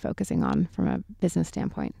what we're really focusing on from a business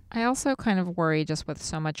standpoint. I also kind of worry just with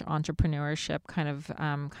so much entrepreneurship kind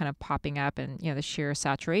of popping up, and, you know, the sheer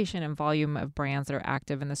saturation and volume of brands that are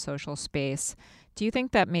active in the social space. Do you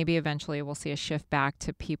think that maybe eventually we'll see a shift back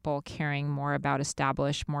to people caring more about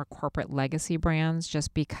established, more corporate legacy brands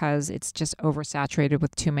just because it's just oversaturated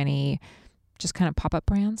with too many just kind of pop-up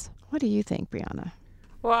brands? What do you think, Brianna?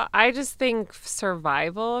 Well, I just think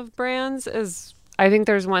survival of brands is, I think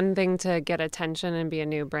there's one thing to get attention and be a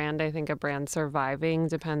new brand. I think a brand surviving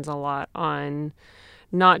depends a lot on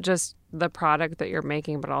not just the product that you're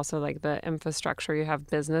making, but also like the infrastructure you have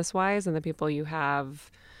business-wise and the people you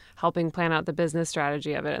have helping plan out the business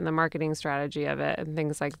strategy of it and the marketing strategy of it and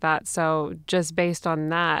things like that. So just based on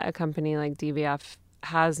that, a company like DVF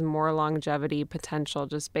has more longevity potential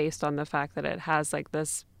just based on the fact that it has like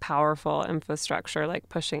this powerful infrastructure like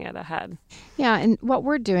pushing it ahead. Yeah, and what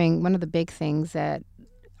we're doing, one of the big things that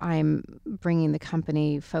I'm bringing the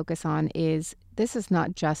company focus on is this is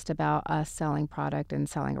not just about us selling product and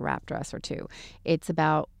selling a wrap dress or two. It's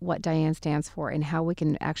about what Diane stands for and how we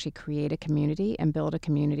can actually create a community and build a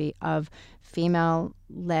community of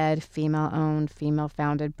female-led, female-owned,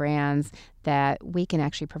 female-founded brands that we can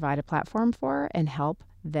actually provide a platform for and help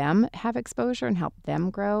them have exposure and help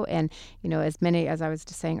them grow. And, you know, as I was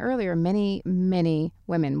just saying earlier, many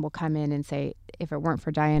women will come in and say, if it weren't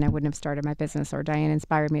for Diane, I wouldn't have started my business, or Diane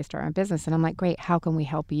inspired me to start my business. And I'm like, great, how can we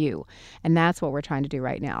help you? And that's what we're trying to do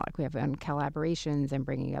right now. Like, we have collaborations and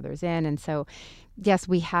bringing others in. And so, yes,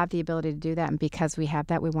 we have the ability to do that. And because we have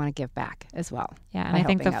that, we want to give back as well. Yeah, and I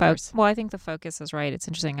think I think the focus is right. It's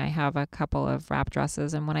interesting. I have a couple of wrap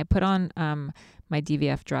dresses, and when I put on my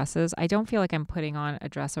DVF dresses, I don't feel like I'm putting on a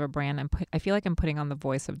dress of a brand. I feel like I'm putting on the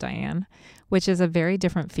voice of Diane, which is a very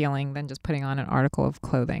different feeling than just putting on an article of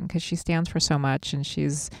clothing, because she stands for so much, and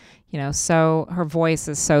she's, you know, so her voice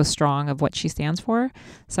is so strong of what she stands for.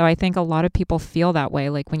 So I think a lot of people feel that way.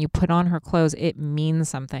 Like, when you put on her clothes, it means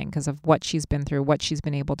something because of what she's been through, what she's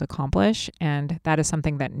been able to accomplish. And that is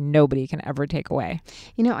something that nobody can ever take away.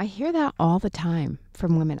 You know, I hear that all the time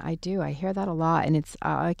from women. I do. I hear that a lot. And it's,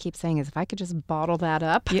 I keep saying is, if I could just bottle that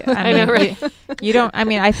up. Yeah, I mean, right? You don't, I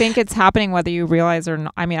mean, I think it's happening whether you realize or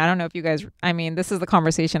not. I mean, I don't know if you guys, I mean, this is the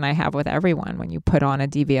conversation I have with everyone. When you put on a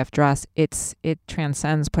DVF dress, it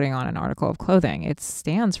transcends putting on an article of clothing. It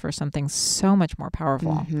stands for something so much more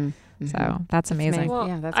powerful. Mm-hmm. So that's amazing. Well,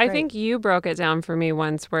 yeah, that's I great. think you broke it down for me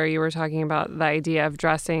once, where you were talking about the idea of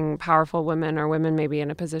dressing powerful women, or women maybe in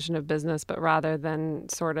a position of business, but rather than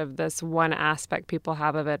sort of this one aspect people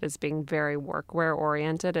have of it as being very workwear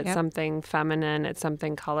oriented. It's something feminine, it's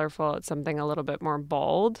something colorful, it's something a little bit more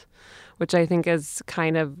bold, which I think is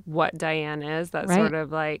kind of what Diane is, that sort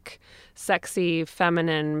of like sexy,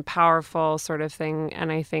 feminine, powerful sort of thing.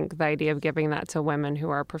 And I think the idea of giving that to women who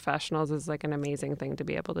are professionals is like an amazing thing to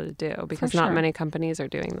be able to do, because not many companies are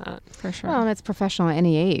doing that. For sure. Well, and it's professional at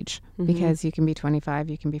any age, because you can be 25,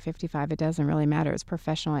 you can be 55. It doesn't really matter. It's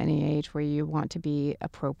professional at any age where you want to be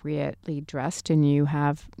appropriately dressed and you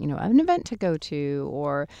have, you know, an event to go to,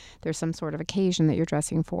 or there's some sort of occasion that you're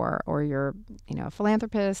dressing for, or you're, you know, a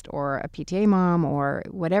philanthropist or a PTA mom, or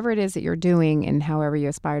whatever it is that you're doing, and however you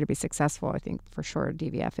aspire to be successful. I think for sure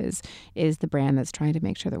DVF is the brand that's trying to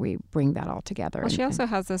make sure that we bring that all together. Well, she also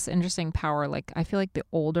has this interesting power. Like, I feel like the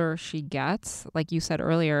older she gets, like you said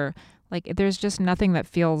earlier, like, there's just nothing that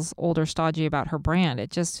feels old or stodgy about her brand. It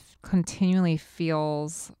just continually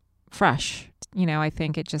feels fresh. You know, I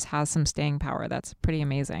think it just has some staying power that's pretty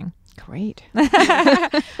amazing. Great.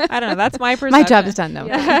 I don't know. That's my perception. My job is done, though.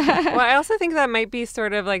 Yeah. Well, I also think that might be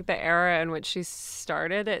sort of like the era in which she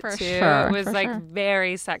started it, For too. sure, It was for like sure.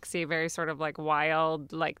 very sexy, very sort of like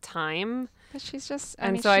wild, like time. But she's just,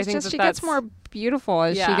 And mean, so I she's think just, that she gets that's- more beautiful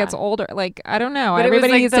as she Yeah. gets older. Like, I don't know. But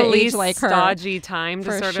Everybody it was needs like to the age least like her. stodgy time to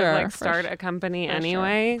For sort sure, of like for start sure. a company For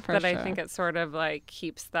anyway. sure, for But I sure. think it sort of like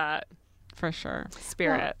keeps that For sure.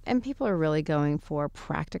 spirit. Well, and people are really going for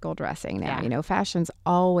practical dressing now. Yeah. You know, fashion's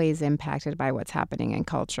always impacted by what's happening in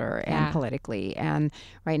culture and Yeah. politically. And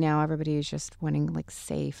right now, everybody is just wanting like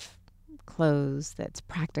safe clothes that's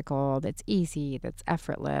practical, that's easy, that's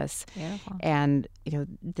effortless. Beautiful. And, you know,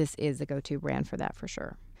 this is the go-to brand for that for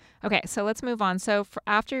sure. Okay, so let's move on. So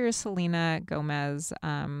after your Selena Gomez,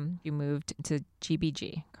 you moved to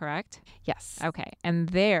GBG, correct? Yes. Okay, and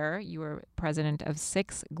there you were president of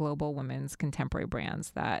 6 global women's contemporary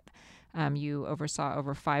brands that you oversaw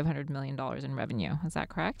over $500 million in revenue. Is that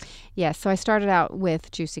correct? Yes. So I started out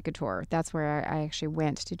with Juicy Couture. That's where I actually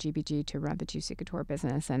went to GBG to run the Juicy Couture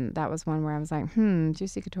business. And that was one where I was like,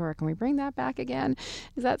 Juicy Couture, can we bring that back again?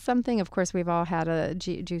 Is that something? Of course, we've all had a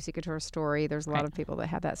Juicy Couture story. There's a lot of people that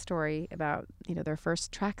have that story about, their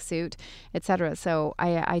first tracksuit, et cetera. So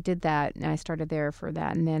I did that, and I started there for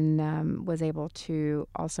that, and then was able to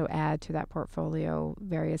also add to that portfolio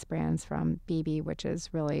various brands from BB, which is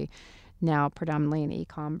really now predominantly an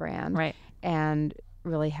e-com brand. Right. And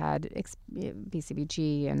really had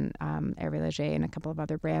BCBG and Hervé Leger and a couple of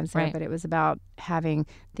other brands there. Right. But it was about having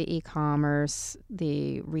the e-commerce,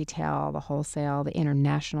 the retail, the wholesale, the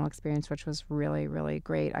international experience, which was really, really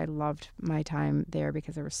great. I loved my time there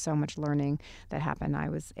because there was so much learning that happened. I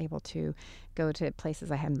was able to go to places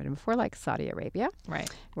I hadn't been before, like Saudi Arabia, right,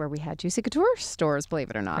 where we had Juicy Couture stores, believe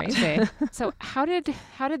it or not. Crazy. So how did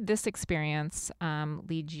this experience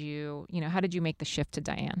lead you? How did you make the shift to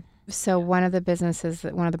Diane? So one of the brands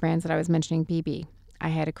that I was mentioning, BB, I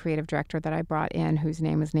had a creative director that I brought in whose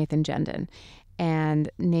name was Nathan Gendon. And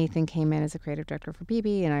Nathan came in as a creative director for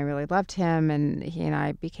BB, and I really loved him. And he and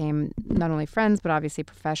I became not only friends, but obviously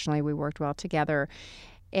professionally, we worked well together.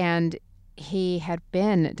 And he had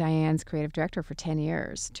been Diane's creative director for 10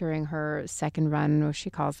 years during her second run, which she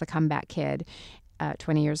calls the Comeback Kid,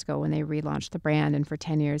 20 years ago when they relaunched the brand. And for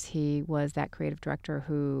 10 years, he was that creative director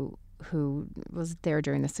who was there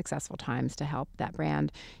during the successful times to help that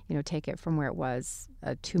brand, take it from where it was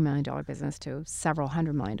a $2 million business to several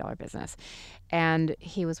 $100 million business. And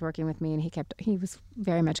he was working with me, and he was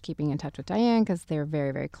very much keeping in touch with Diane because they were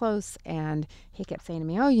very, very close. And he kept saying to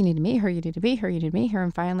me, "Oh, you need to meet her, you need to meet her, you need to meet her."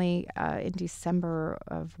 And finally, in December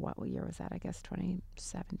of what year was that? I guess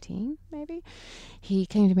 2017, maybe. He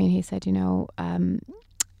came to me and he said,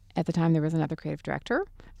 at the time there was another creative director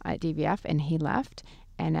at DVF, and he left.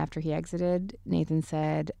 And after he exited, Nathan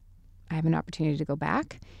said, "I have an opportunity to go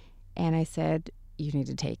back." And I said, "You need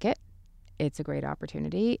to take it. It's a great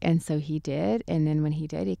opportunity." And so he did. And then when he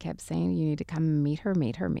did, he kept saying, "You need to come and meet her,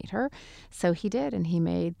 meet her, meet her." So he did. And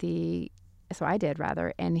I did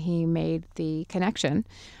rather. And he made the connection.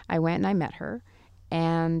 I went and I met her,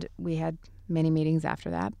 and we had many meetings after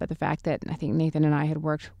that. But the fact that I think Nathan and I had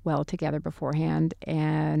worked well together beforehand,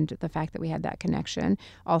 and the fact that we had that connection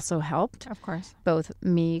also helped. Of course. Both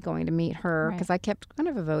me going to meet her, because I kept kind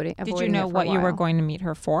of avoiding Did you know what you were going to meet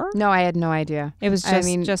her for? No, I had no idea. It was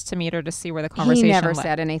just to meet her, to see where the conversation He never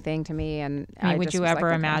said anything to me. And would you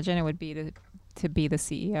ever imagine it would be to be the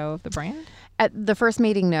CEO of the brand? At the first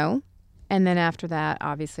meeting, no. And then after that,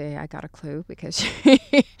 obviously, I got a clue because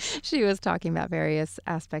she was talking about various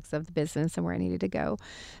aspects of the business and where I needed to go.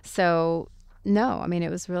 So, no, it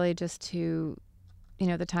was really just to,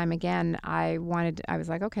 the time again, I was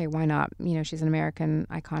like, okay, why not? She's an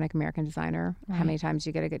iconic American designer. Right. How many times do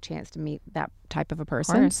you get a good chance to meet that type of a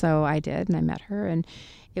person? So I did, and I met her, and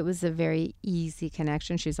it was a very easy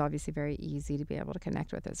connection. She's obviously very easy to be able to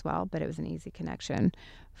connect with as well, but it was an easy connection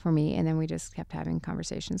for me. And then we just kept having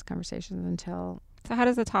conversations until... So how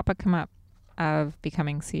does the topic come up of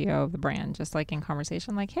becoming CEO of the brand? Just like in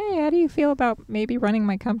conversation, like, "Hey, how do you feel about maybe running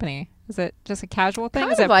my company?" Is it just a casual thing?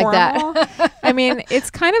 Kind Is it like formal? that. It's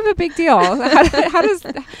kind of a big deal. How does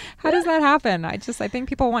that happen? I think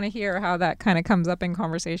people want to hear how that kind of comes up in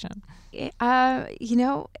conversation.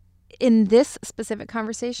 In this specific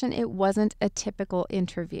conversation, it wasn't a typical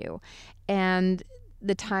interview. And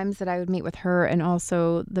the times that I would meet with her and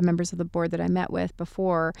also the members of the board that I met with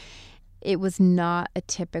before, it was not a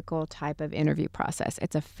typical type of interview process.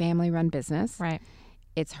 It's a family-run business. Right.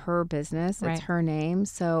 It's her business. Right. It's her name.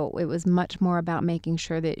 So it was much more about making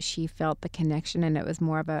sure that she felt the connection, and it was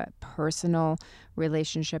more of a personal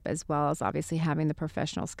relationship, as well as obviously having the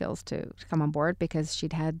professional skills to come on board, because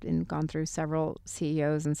she'd had and gone through several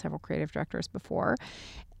CEOs and several creative directors before.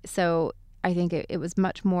 So I think it was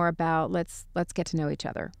much more about let's get to know each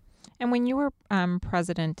other. And when you were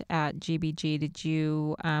president at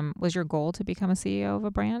GBG, was your goal to become a CEO of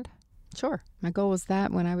a brand? Sure. My goal was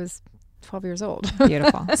that when I was 12 years old.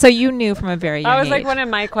 Beautiful. So you knew from a very young age. I was like, one of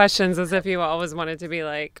my questions is if you always wanted to be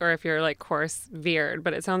like, or if you're like course veered,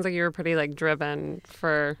 but it sounds like you were pretty like driven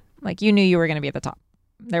for. Like you knew you were going to be at the top.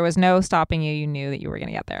 There was no stopping you. You knew that you were going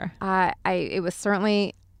to get there. It was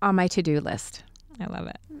certainly on my to-do list. I love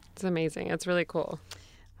it. It's amazing. It's really cool.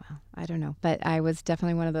 Well, I don't know, but I was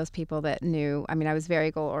definitely one of those people that knew. I was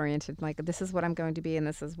very goal oriented. Like, this is what I'm going to be, and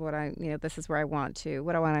this is what this is where I want to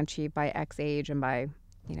achieve by X age, and by,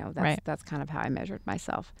 that's kind of how I measured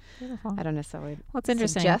myself. Beautiful. I don't necessarily it's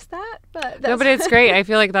interesting. suggest that, but no, but it's great. I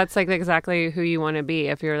feel like that's like exactly who you want to be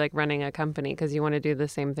if you're like running a company, because you want to do the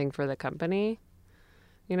same thing for the company.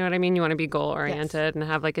 You know what I mean? You want to be goal oriented and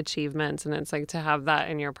have like achievements, and it's like to have that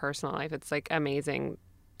in your personal life. It's like amazing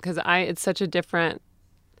because it's such a different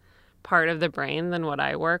part of the brain than what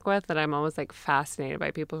I work with that I'm always like fascinated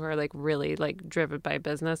by people who are like really like driven by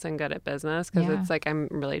business and good at business because it's like I'm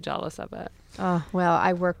really jealous of it. Oh, well,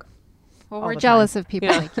 I work. Well, we're jealous of people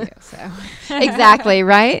like you. So exactly,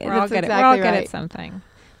 right? We're all good at something.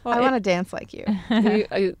 Well, I want to dance like you.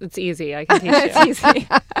 It's easy. I can teach you. It's easy.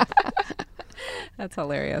 That's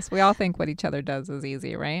hilarious. We all think what each other does is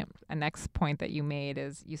easy, right? A next point that you made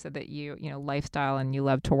is you said that you lifestyle and you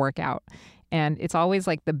love to work out. And it's always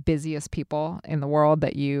like the busiest people in the world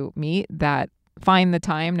that you meet that find the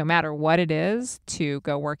time, no matter what it is, to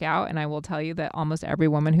go work out. And I will tell you that almost every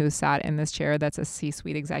woman who's sat in this chair that's a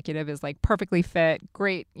C-suite executive is like perfectly fit,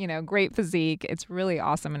 great physique. It's really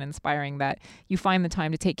awesome and inspiring that you find the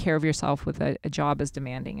time to take care of yourself with a job as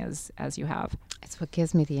demanding as you have. It's what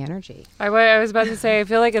gives me the energy. I was about to say, I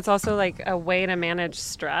feel like it's also like a way to manage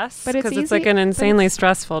stress because it's like an insanely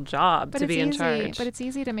stressful job to be in charge. But it's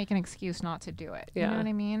easy to make an excuse not to do it. You know what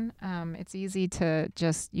I mean? It's easy to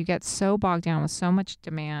you get so bogged down with so much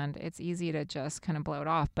demand. It's easy to just kind of blow it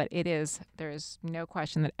off. But there's no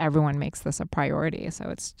question that everyone makes this a priority.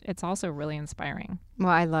 So it's also really inspiring. Well,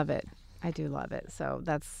 I love it. I do love it. So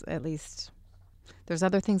that's at least... There's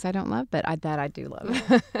other things I don't love, but I do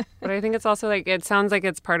love. But I think it's also like, it sounds like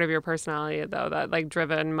it's part of your personality though, that like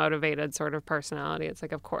driven, motivated sort of personality. It's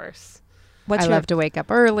like, of course. I love to wake up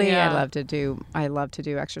early. Yeah. I love to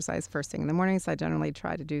do exercise first thing in the morning. So I generally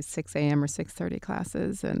try to do 6 a.m. or 6:30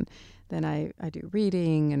 classes. And then I do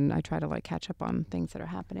reading and I try to like catch up on things that are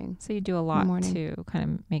happening. So you do a lot to kind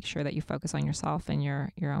of make sure that you focus on yourself and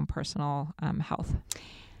your own personal health.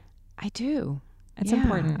 I do. It's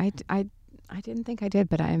important. I didn't think I did,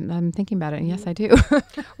 but I'm thinking about it, and yes, I do.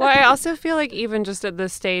 Well, I also feel like even just at the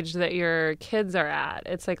stage that your kids are at,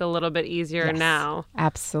 it's like a little bit easier now.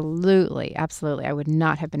 Absolutely. Absolutely. I would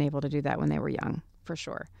not have been able to do that when they were young, for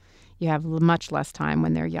sure. You have much less time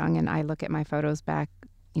when they're young, and I look at my photos back,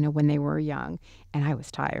 when they were young, and I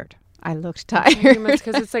was tired. I looked tired.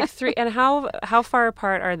 Because it's like 3. And how far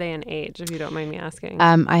apart are they in age, if you don't mind me asking?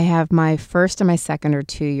 I have my first and my second are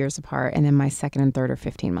 2 years apart, and then my second and third are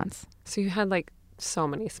 15 months. So you had like so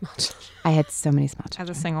many small children. I had so many small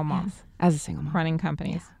children. As a single mom. Yes. As a single mom. Running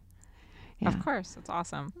companies. Yeah. Of course. It's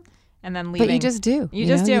awesome. And then leaving. But you just do. You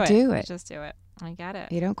just do it. You just do it. I get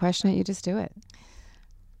it. You don't question it. You just do it.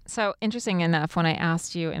 So interesting enough, when I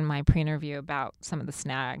asked you in my pre-interview about some of the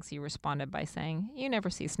snags, you responded by saying, you never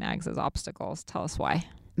see snags as obstacles. Tell us why.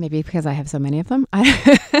 Maybe because I have so many of them.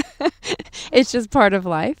 It's just part of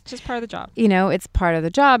life. Just part of the job. It's part of the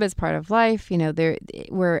job. It's part of life.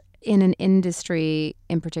 We're in an industry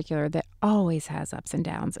in particular that always has ups and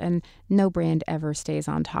downs, and no brand ever stays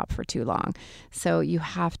on top for too long. So you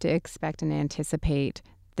have to expect and anticipate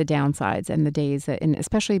the downsides and the days that, and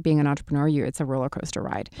especially being an entrepreneur, it's a roller coaster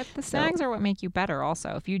ride. But the snags are what make you better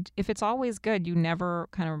also. If it's always good, you never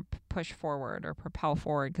kind of push forward or propel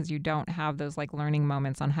forward because you don't have those like learning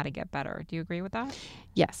moments on how to get better. Do you agree with that?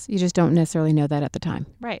 Yes. You just don't necessarily know that at the time.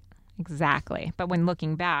 Right. Exactly. But when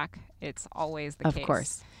looking back, it's always the case. Of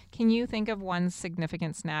course. Can you think of one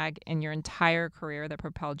significant snag in your entire career that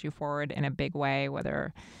propelled you forward in a big way,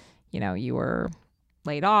 whether, you were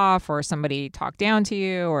laid off or somebody talked down to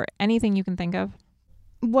you or anything you can think of?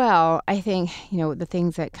 Well, I think, the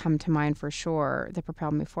things that come to mind for sure that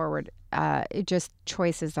propelled me forward, just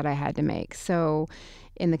choices that I had to make. So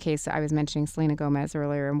in the case, I was mentioning Selena Gomez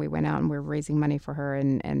earlier, and we went out and we were raising money for her,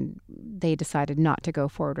 and they decided not to go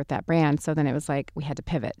forward with that brand. So then it was like we had to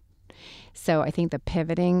pivot. So I think the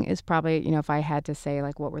pivoting is probably, if I had to say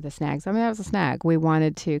like what were the snags, that was a snag. We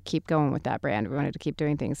wanted to keep going with that brand. We wanted to keep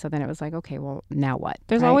doing things. So then it was like, okay, well, now what?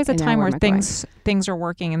 There's always a time where things are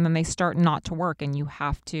working and then they start not to work and you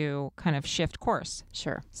have to kind of shift course.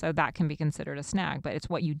 Sure. So that can be considered a snag, but it's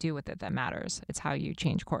what you do with it that matters. It's how you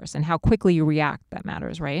change course and how quickly you react that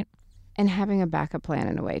matters, right? And having a backup plan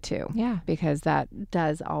in a way too. Yeah. Because that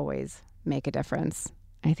does always make a difference.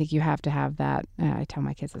 I think you have to have that. I tell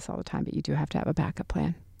my kids this all the time, but you do have to have a backup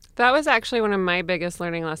plan. That was actually one of my biggest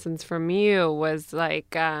learning lessons from you was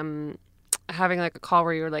like having like a call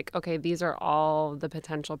where you were like, okay, these are all the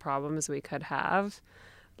potential problems we could have.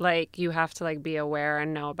 Like you have to like be aware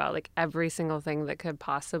and know about like every single thing that could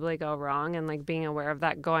possibly go wrong and like being aware of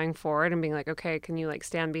that going forward and being like, okay, can you like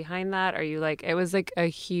stand behind that? Are you like, it was like a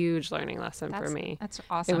huge learning lesson for me. That's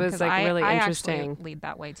awesome. It was like really interesting. I actually lead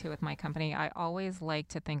that way too with my company. I always like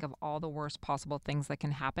to think of all the worst possible things that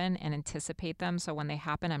can happen and anticipate them. So when they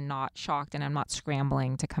happen, I'm not shocked and I'm not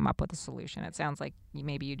scrambling to come up with a solution. It sounds like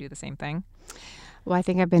maybe you do the same thing. Well, I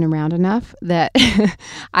think I've been around enough that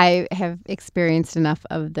I have experienced enough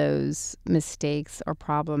of those mistakes or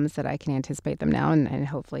problems that I can anticipate them now and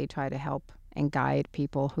hopefully try to help and guide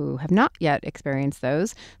people who have not yet experienced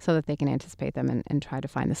those so that they can anticipate them and try to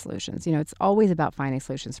find the solutions. It's always about finding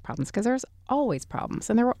solutions to problems because there's always problems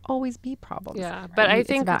and there will always be problems. Yeah, but I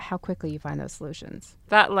think it's about how quickly you find those solutions.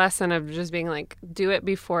 That lesson of just being like, do it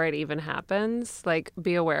before it even happens, like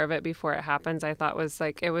be aware of it before it happens, I thought was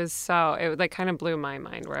like, it like kind of blew my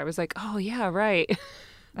mind where I was like, oh yeah, right.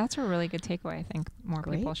 That's a really good takeaway. I think more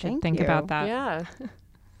Great, people should thank think you. about that. Yeah.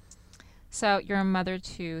 So you're a mother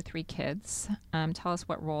to 3 kids. Tell us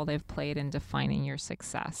what role they've played in defining your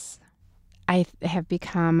success. I have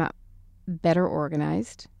become better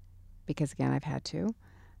organized because, again, I've had to.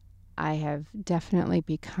 I have definitely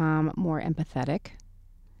become more empathetic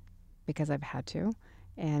because I've had to.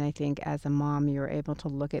 And I think as a mom, you're able to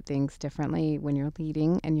look at things differently when you're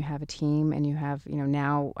leading and you have a team and you have,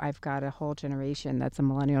 now I've got a whole generation that's a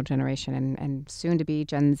millennial generation and soon to be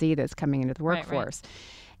Gen Z that's coming into the workforce. Right.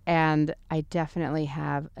 And I definitely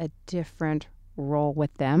have a different role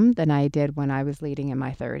with them than I did when I was leading in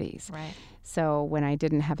my 30s. Right. So when I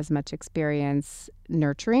didn't have as much experience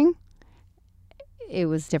nurturing, it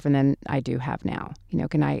was different than I do have now.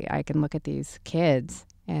 I can look at these kids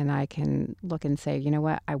and I can look and say, you know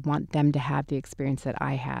what, I want them to have the experience that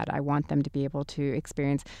I had. I want them to be able to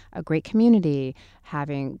experience a great community,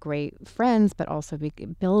 having great friends, but also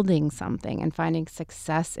building something and finding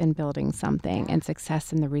success in building something and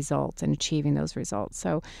success in the results and achieving those results.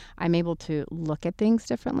 So I'm able to look at things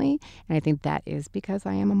differently. And I think that is because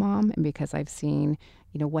I am a mom and because I've seen,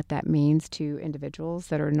 what that means to individuals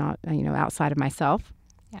that are not, outside of myself.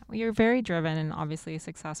 Yeah, well, you're very driven and obviously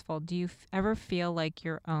successful. Do you ever feel like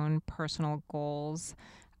your own personal goals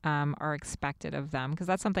are expected of them? Because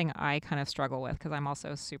that's something I kind of struggle with because I'm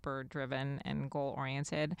also super driven and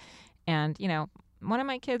goal-oriented. And, one of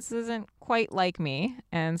my kids isn't quite like me.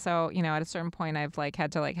 And so, at a certain point, I've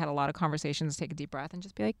had a lot of conversations, take a deep breath and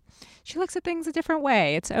just be like, she looks at things a different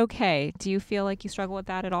way. It's okay. Do you feel like you struggle with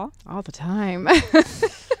that at all? All the time.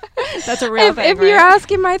 That's a real thing, If right? you're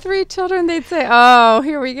asking my 3 children, they'd say, "Oh,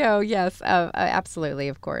 here we go." Yes, absolutely,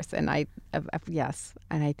 of course, and yes,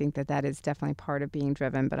 and I think that is definitely part of being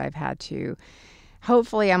driven. But I've had to.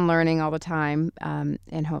 Hopefully, I'm learning all the time,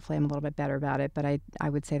 and hopefully, I'm a little bit better about it. But I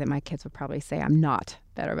would say that my kids would probably say I'm not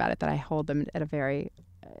better about it. That I hold them at a very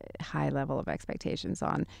high level of expectations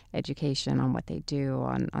on education, on what they do,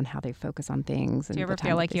 on how they focus on things. Do you ever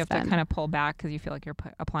feel like you have to kind of pull back because you feel like you're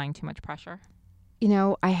applying too much pressure?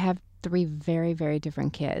 I have 3 very, very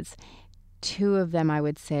different kids. 2 of them, I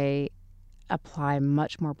would say, apply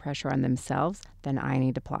much more pressure on themselves than I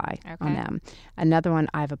need to apply on them. Another one,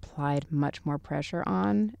 I've applied much more pressure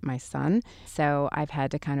on my son. So I've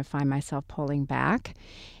had to kind of find myself pulling back.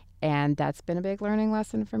 And that's been a big learning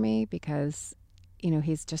lesson for me because,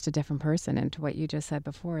 he's just a different person. And to what you just said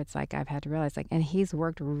before, it's like I've had to realize, and he's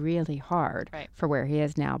worked really hard for where he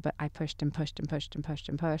is now. But I pushed and pushed and pushed and pushed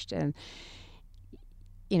and pushed. And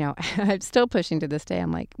I'm still pushing to this day.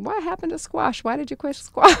 I'm like, what happened to squash? Why did you quit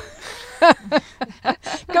squash?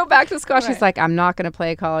 Go back to squash. Right. He's like, I'm not going to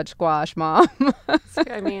play college squash, Mom.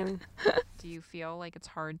 I mean, do you feel like it's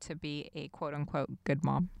hard to be a quote unquote good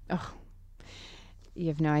mom? Oh, you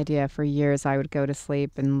have no idea. For years, I would go to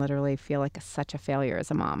sleep and literally feel like such a failure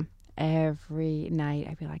as a mom. Every night,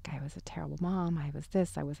 I'd be like, I was a terrible mom. I was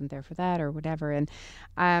this. I wasn't there for that, or whatever. And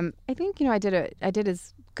I think I did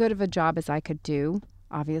as good of a job as I could do.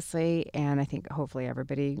 Obviously, and I think hopefully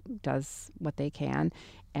everybody does what they can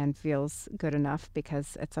and feels good enough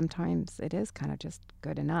because sometimes it is kind of just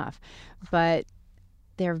good enough. But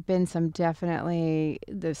there have been some definite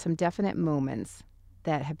moments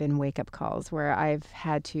that have been wake-up calls where I've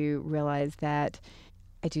had to realize that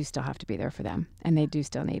I do still have to be there for them and they do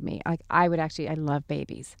still need me. Like I love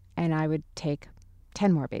babies and I would take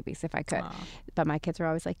 10 more babies if I could. Aww. But my kids are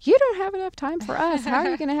always like, you don't have enough time for us. How are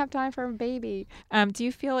you going to have time for a baby? Do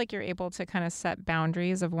you feel like you're able to kind of set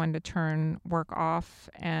boundaries of when to turn work off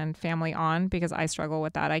and family on? Because I struggle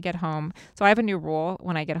with that. I get home. So I have a new rule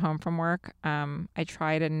when I get home from work. I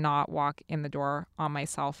try to not walk in the door on my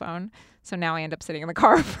cell phone. So now I end up sitting in the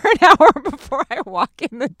car for an hour before I walk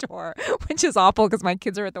in the door, which is awful because my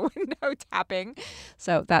kids are at the window tapping.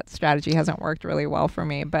 So that strategy hasn't worked really well for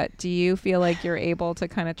me. But do you feel like you're able to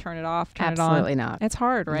kind of turn it off, turn Absolutely it on? Not. It's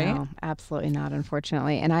hard, right? No, absolutely not,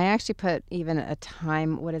 unfortunately. And I actually put even a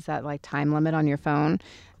time, what is that, like time limit on your phone?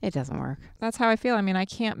 It doesn't work. That's how I feel. I mean, I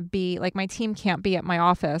can't be, like my team can't be at my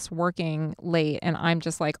office working late and I'm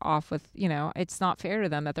just like off with, it's not fair to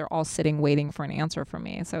them that they're all sitting waiting for an answer from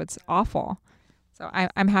me. So it's awful. So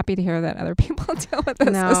I'm happy to hear that other people deal with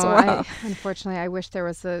this No, as well. unfortunately, I wish there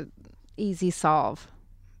was a easy solve,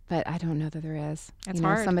 but I don't know that there is. It's you know,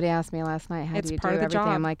 hard. Somebody asked me last night, how It's do you part do of the everything?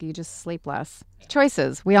 job. I'm like, you just sleep less.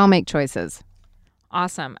 Choices. We all make choices.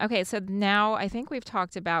 Awesome. Okay, so now I think we've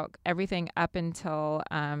talked about everything up until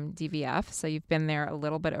DVF. So you've been there a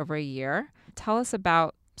little bit over a year. Tell us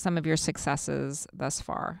about some of your successes thus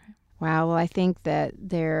far. Wow. Well, I think that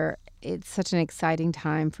it's such an exciting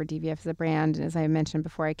time for DVF as a brand. And as I mentioned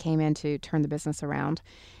before, I came in to turn the business around.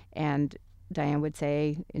 And Diane would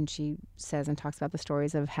say, and she says and talks about the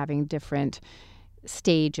stories of having different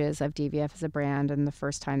stages of DVF as a brand. And the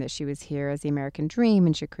first time that she was here as the American Dream,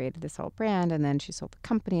 and she created this whole brand, and then she sold the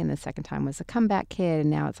company, and the second time was a comeback kid, and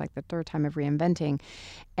now it's like the third time of reinventing.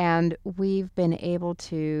 And we've been able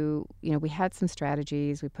to, we had some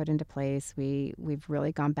strategies we put into place. We've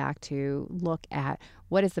really gone back to look at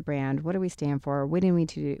what is the brand, what do we stand for, what do we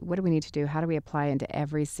need to do, how do we apply into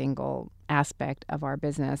every single aspect of our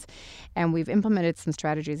business. And we've implemented some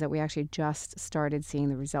strategies that we actually just started seeing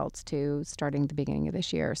the results to starting the beginning of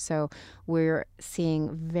this year. So we're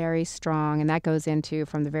seeing very strong, and that goes into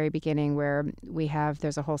from the very beginning where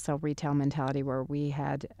there's a wholesale retail mentality where we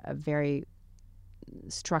had a very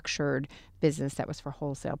structured business that was for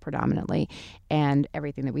wholesale predominantly, and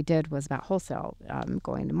everything that we did was about wholesale,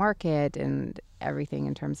 going to market and everything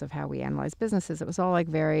in terms of how we analyze businesses. It was all like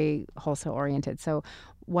very wholesale oriented. So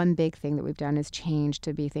one big thing that we've done is change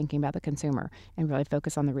to be thinking about the consumer and really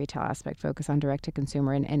focus on the retail aspect, focus on direct to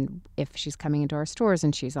consumer. And if she's coming into our stores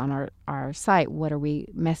and she's on our site, what are we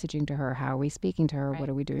messaging to her? How are we speaking to her? Right. What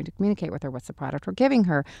are we doing to communicate with her? What's the product we're giving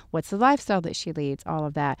her? What's the lifestyle that she leads? All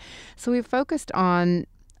of that. So we've focused on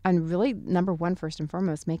really, number one, first and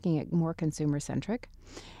foremost, making it more consumer centric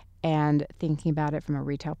and thinking about it from a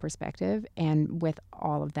retail perspective. And with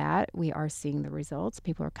all of that, we are seeing the results.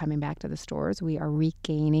 People are coming back to the stores. We are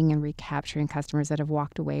regaining and recapturing customers that have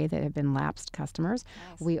walked away, that have been lapsed customers.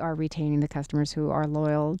 Nice. We are retaining the customers who are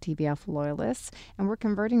loyal DVF loyalists. And we're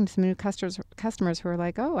converting some new customers who are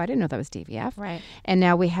like, oh, I didn't know that was DVF. Right. And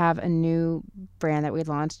now we have a new brand that we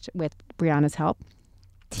launched with Brianna's help.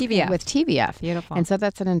 TVF. With TVF. Beautiful. And so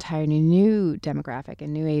that's an entirely new demographic, a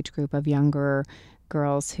new age group of younger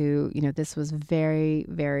girls who, this was very,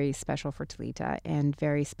 very special for Talita and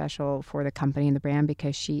very special for the company and the brand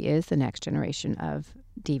because she is the next generation of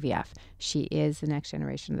DVF. She is the next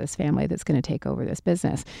generation of this family that's going to take over this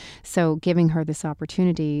business. So giving her this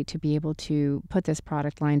opportunity to be able to put this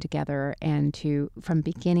product line together and to, from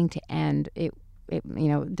beginning to end,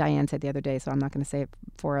 Diane said the other day, so I'm not going to say it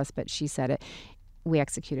for us, but she said it, we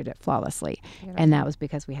executed it flawlessly. Beautiful. And that was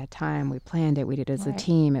because we had time, we planned it, we did it as a Right.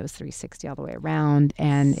 team. It was 360 all the way around,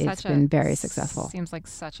 and it's been very successful. Seems like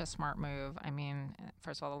such a smart move. I mean,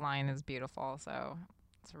 first of all, the line is beautiful, so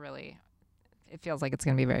it feels like it's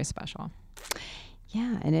going to be very special.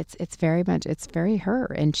 Yeah, and it's very her,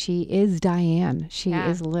 and she is Diane. She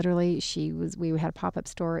is literally, we had a pop-up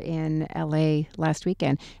store in LA last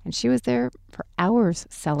weekend, and she was there for hours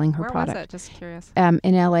selling her product. Where was it? Just curious. In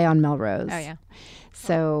LA on Melrose. Oh, yeah.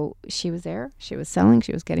 So she was there, she was selling,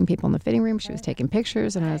 she was getting people in the fitting room, she was taking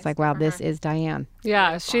pictures, and I was like, wow, this is Diane.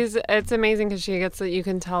 Yeah, it's amazing because you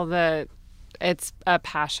can tell that it's a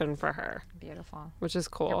passion for her. Beautiful. Which is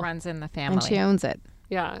cool. It runs in the family. And she owns it.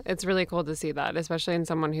 Yeah, it's really cool to see that, especially in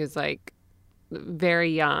someone who's like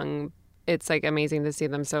very young. It's like amazing to see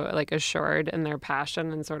them so like assured in their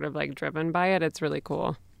passion and sort of like driven by it. It's really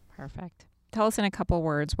cool. Perfect. Tell us in a couple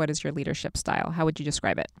words, what is your leadership style? How would you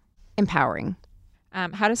describe it? Empowering.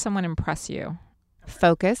 How does someone impress you?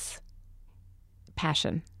 Focus.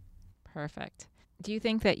 Passion. Perfect. Do you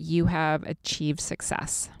think that you have achieved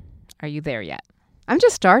success? Are you there yet? I'm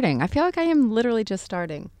just starting. I feel like I am literally just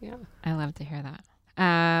starting. Yeah. I love to hear that.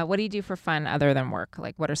 What do you do for fun other than work?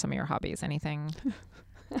 Like, what are some of your hobbies? Anything?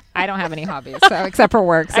 I don't have any hobbies, so except for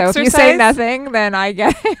work. So if you say nothing, then I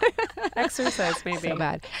get exercise, maybe. So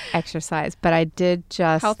bad. Exercise. But I did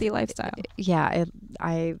just... Healthy lifestyle. Yeah.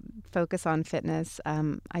 I focus on fitness.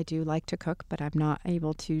 I do like to cook, but I'm not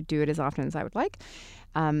able to do it as often as I would like.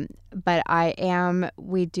 But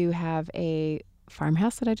we do have a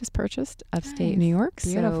farmhouse that I just purchased upstate New York.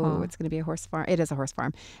 Beautiful. So it's going to be a horse farm. It is a horse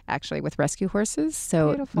farm, actually, with rescue horses. So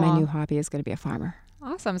Beautiful. My new hobby is going to be a farmer.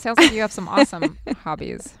 Awesome. Sounds like you have some awesome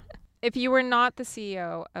hobbies. If you were not the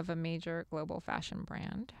CEO of a major global fashion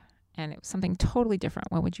brand and it was something totally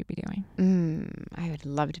different, what would you be doing? I would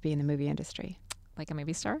love to be in the movie industry. Like a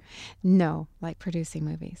movie star? No, like producing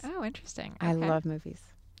movies. Oh, interesting. I Okay. love movies.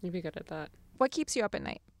 You'd be good at that. What keeps you up at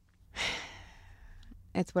night?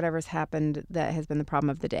 It's whatever's happened that has been the problem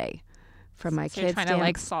of the day. From my So kids' you're trying to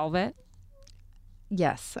like solve it?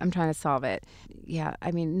 Yes, I'm trying to solve it. Yeah,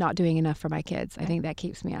 I mean, not doing enough for my kids. I think that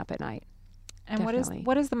keeps me up at night. And Definitely.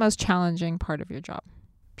 what is the most challenging part of your job?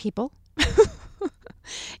 People.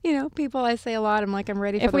 People, I say a lot. I'm like, I'm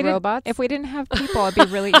ready for If the we didn't- robots. If we didn't have people, it'd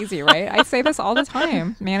be really easy, right? I say this all the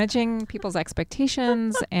time. Managing people's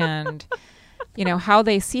expectations and, how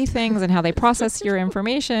they see things and how they process your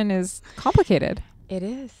information is complicated. It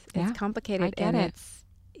is. Yeah, It's complicated. I get and it.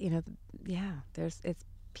 It's, it's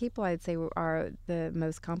people, I'd say, are the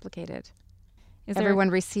most complicated. Everyone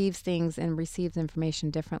receives things and receives information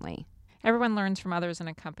differently. Everyone learns from others in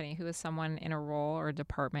a company. Who is someone in a role or a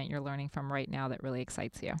department you're learning from right now that really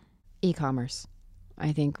excites you? E-commerce.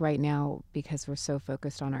 I think right now, because we're so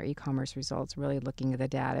focused on our e-commerce results, really looking at the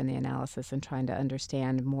data and the analysis and trying to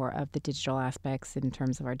understand more of the digital aspects in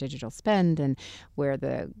terms of our digital spend and where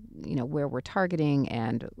where we're targeting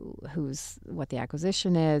and what the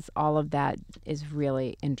acquisition is. All of that is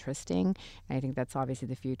really interesting. And I think that's obviously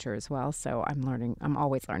the future as well. So I'm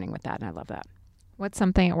always learning with that, and I love that. What's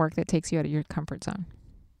something at work that takes you out of your comfort zone?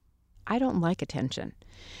 I don't like attention.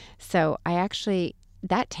 So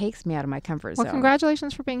that takes me out of my comfort zone. Well,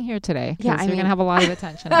 congratulations for being here today. Yeah, you're going to have a lot of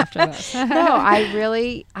attention after this. No,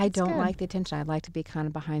 I don't good. like the attention. I like to be kind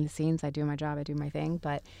of behind the scenes. I do my job, I do my thing,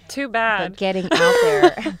 but Too bad. getting out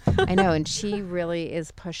there, I know, and she really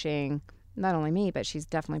is pushing not only me, but she's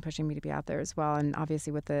definitely pushing me to be out there as well. And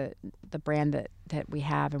obviously with the brand that we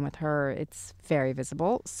have and with her, it's very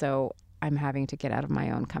visible. So I'm having to get out of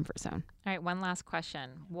my own comfort zone. All right, one last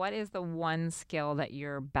question. What is the one skill that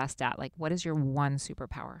you're best at? Like, what is your one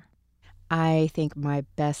superpower? I think my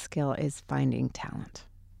best skill is finding talent.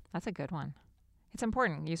 That's a good one. It's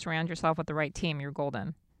important. You surround yourself with the right team, you're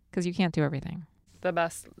golden, because you can't do everything. The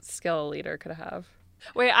best skill a leader could have.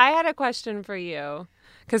 Wait, I had a question for you.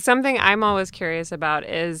 Because something I'm always curious about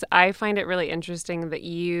is I find it really interesting that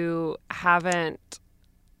you haven't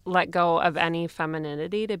let go of any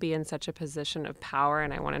femininity to be in such a position of power.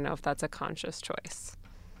 And I want to know if that's a conscious choice.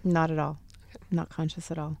 Not at all. Not conscious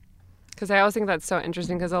at all. Because I always think that's so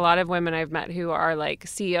interesting because a lot of women I've met who are like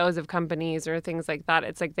CEOs of companies or things like that,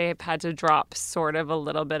 it's like they've had to drop sort of a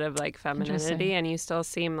little bit of like femininity and you still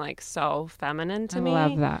seem like so feminine to me. I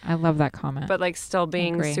love that. I love that comment. But like still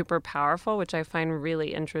being agree. super powerful, which I find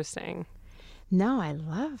really interesting. No, I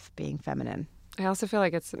love being feminine. I also feel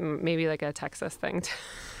like it's maybe like a Texas thing too.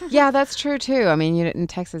 Yeah, that's true too. I mean, in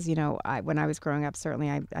Texas, when I was growing up, certainly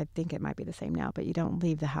I think it might be the same now, but you don't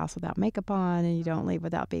leave the house without makeup on and you don't leave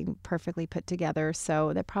without being perfectly put together.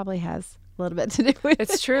 So that probably has a little bit to do with it.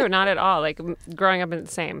 It's true. Not at all. Like growing up in the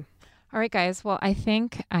same. All right, guys. Well, I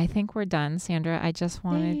think we're done. Sandra, I just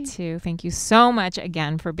wanted to thank you so much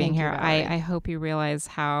again for being here. I hope you realize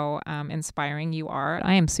how inspiring you are.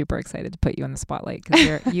 I am super excited to put you in the spotlight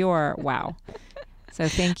because you are wow. So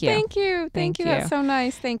thank you. Thank you. Thank you. That's so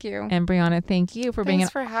nice. Thank you. And Brianna, thank you for being Thanks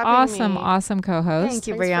an for having awesome, me. awesome co-host. Thank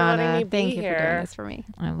you, Thanks for letting Brianna. me be Thank you for here. doing this for me.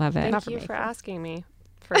 I love it. Thank you for asking me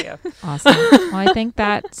for you. Awesome. Well, I think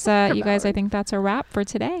that's you guys. I think that's a wrap for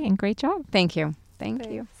today. And great job. Thank you. Thank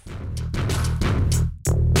Thanks. you.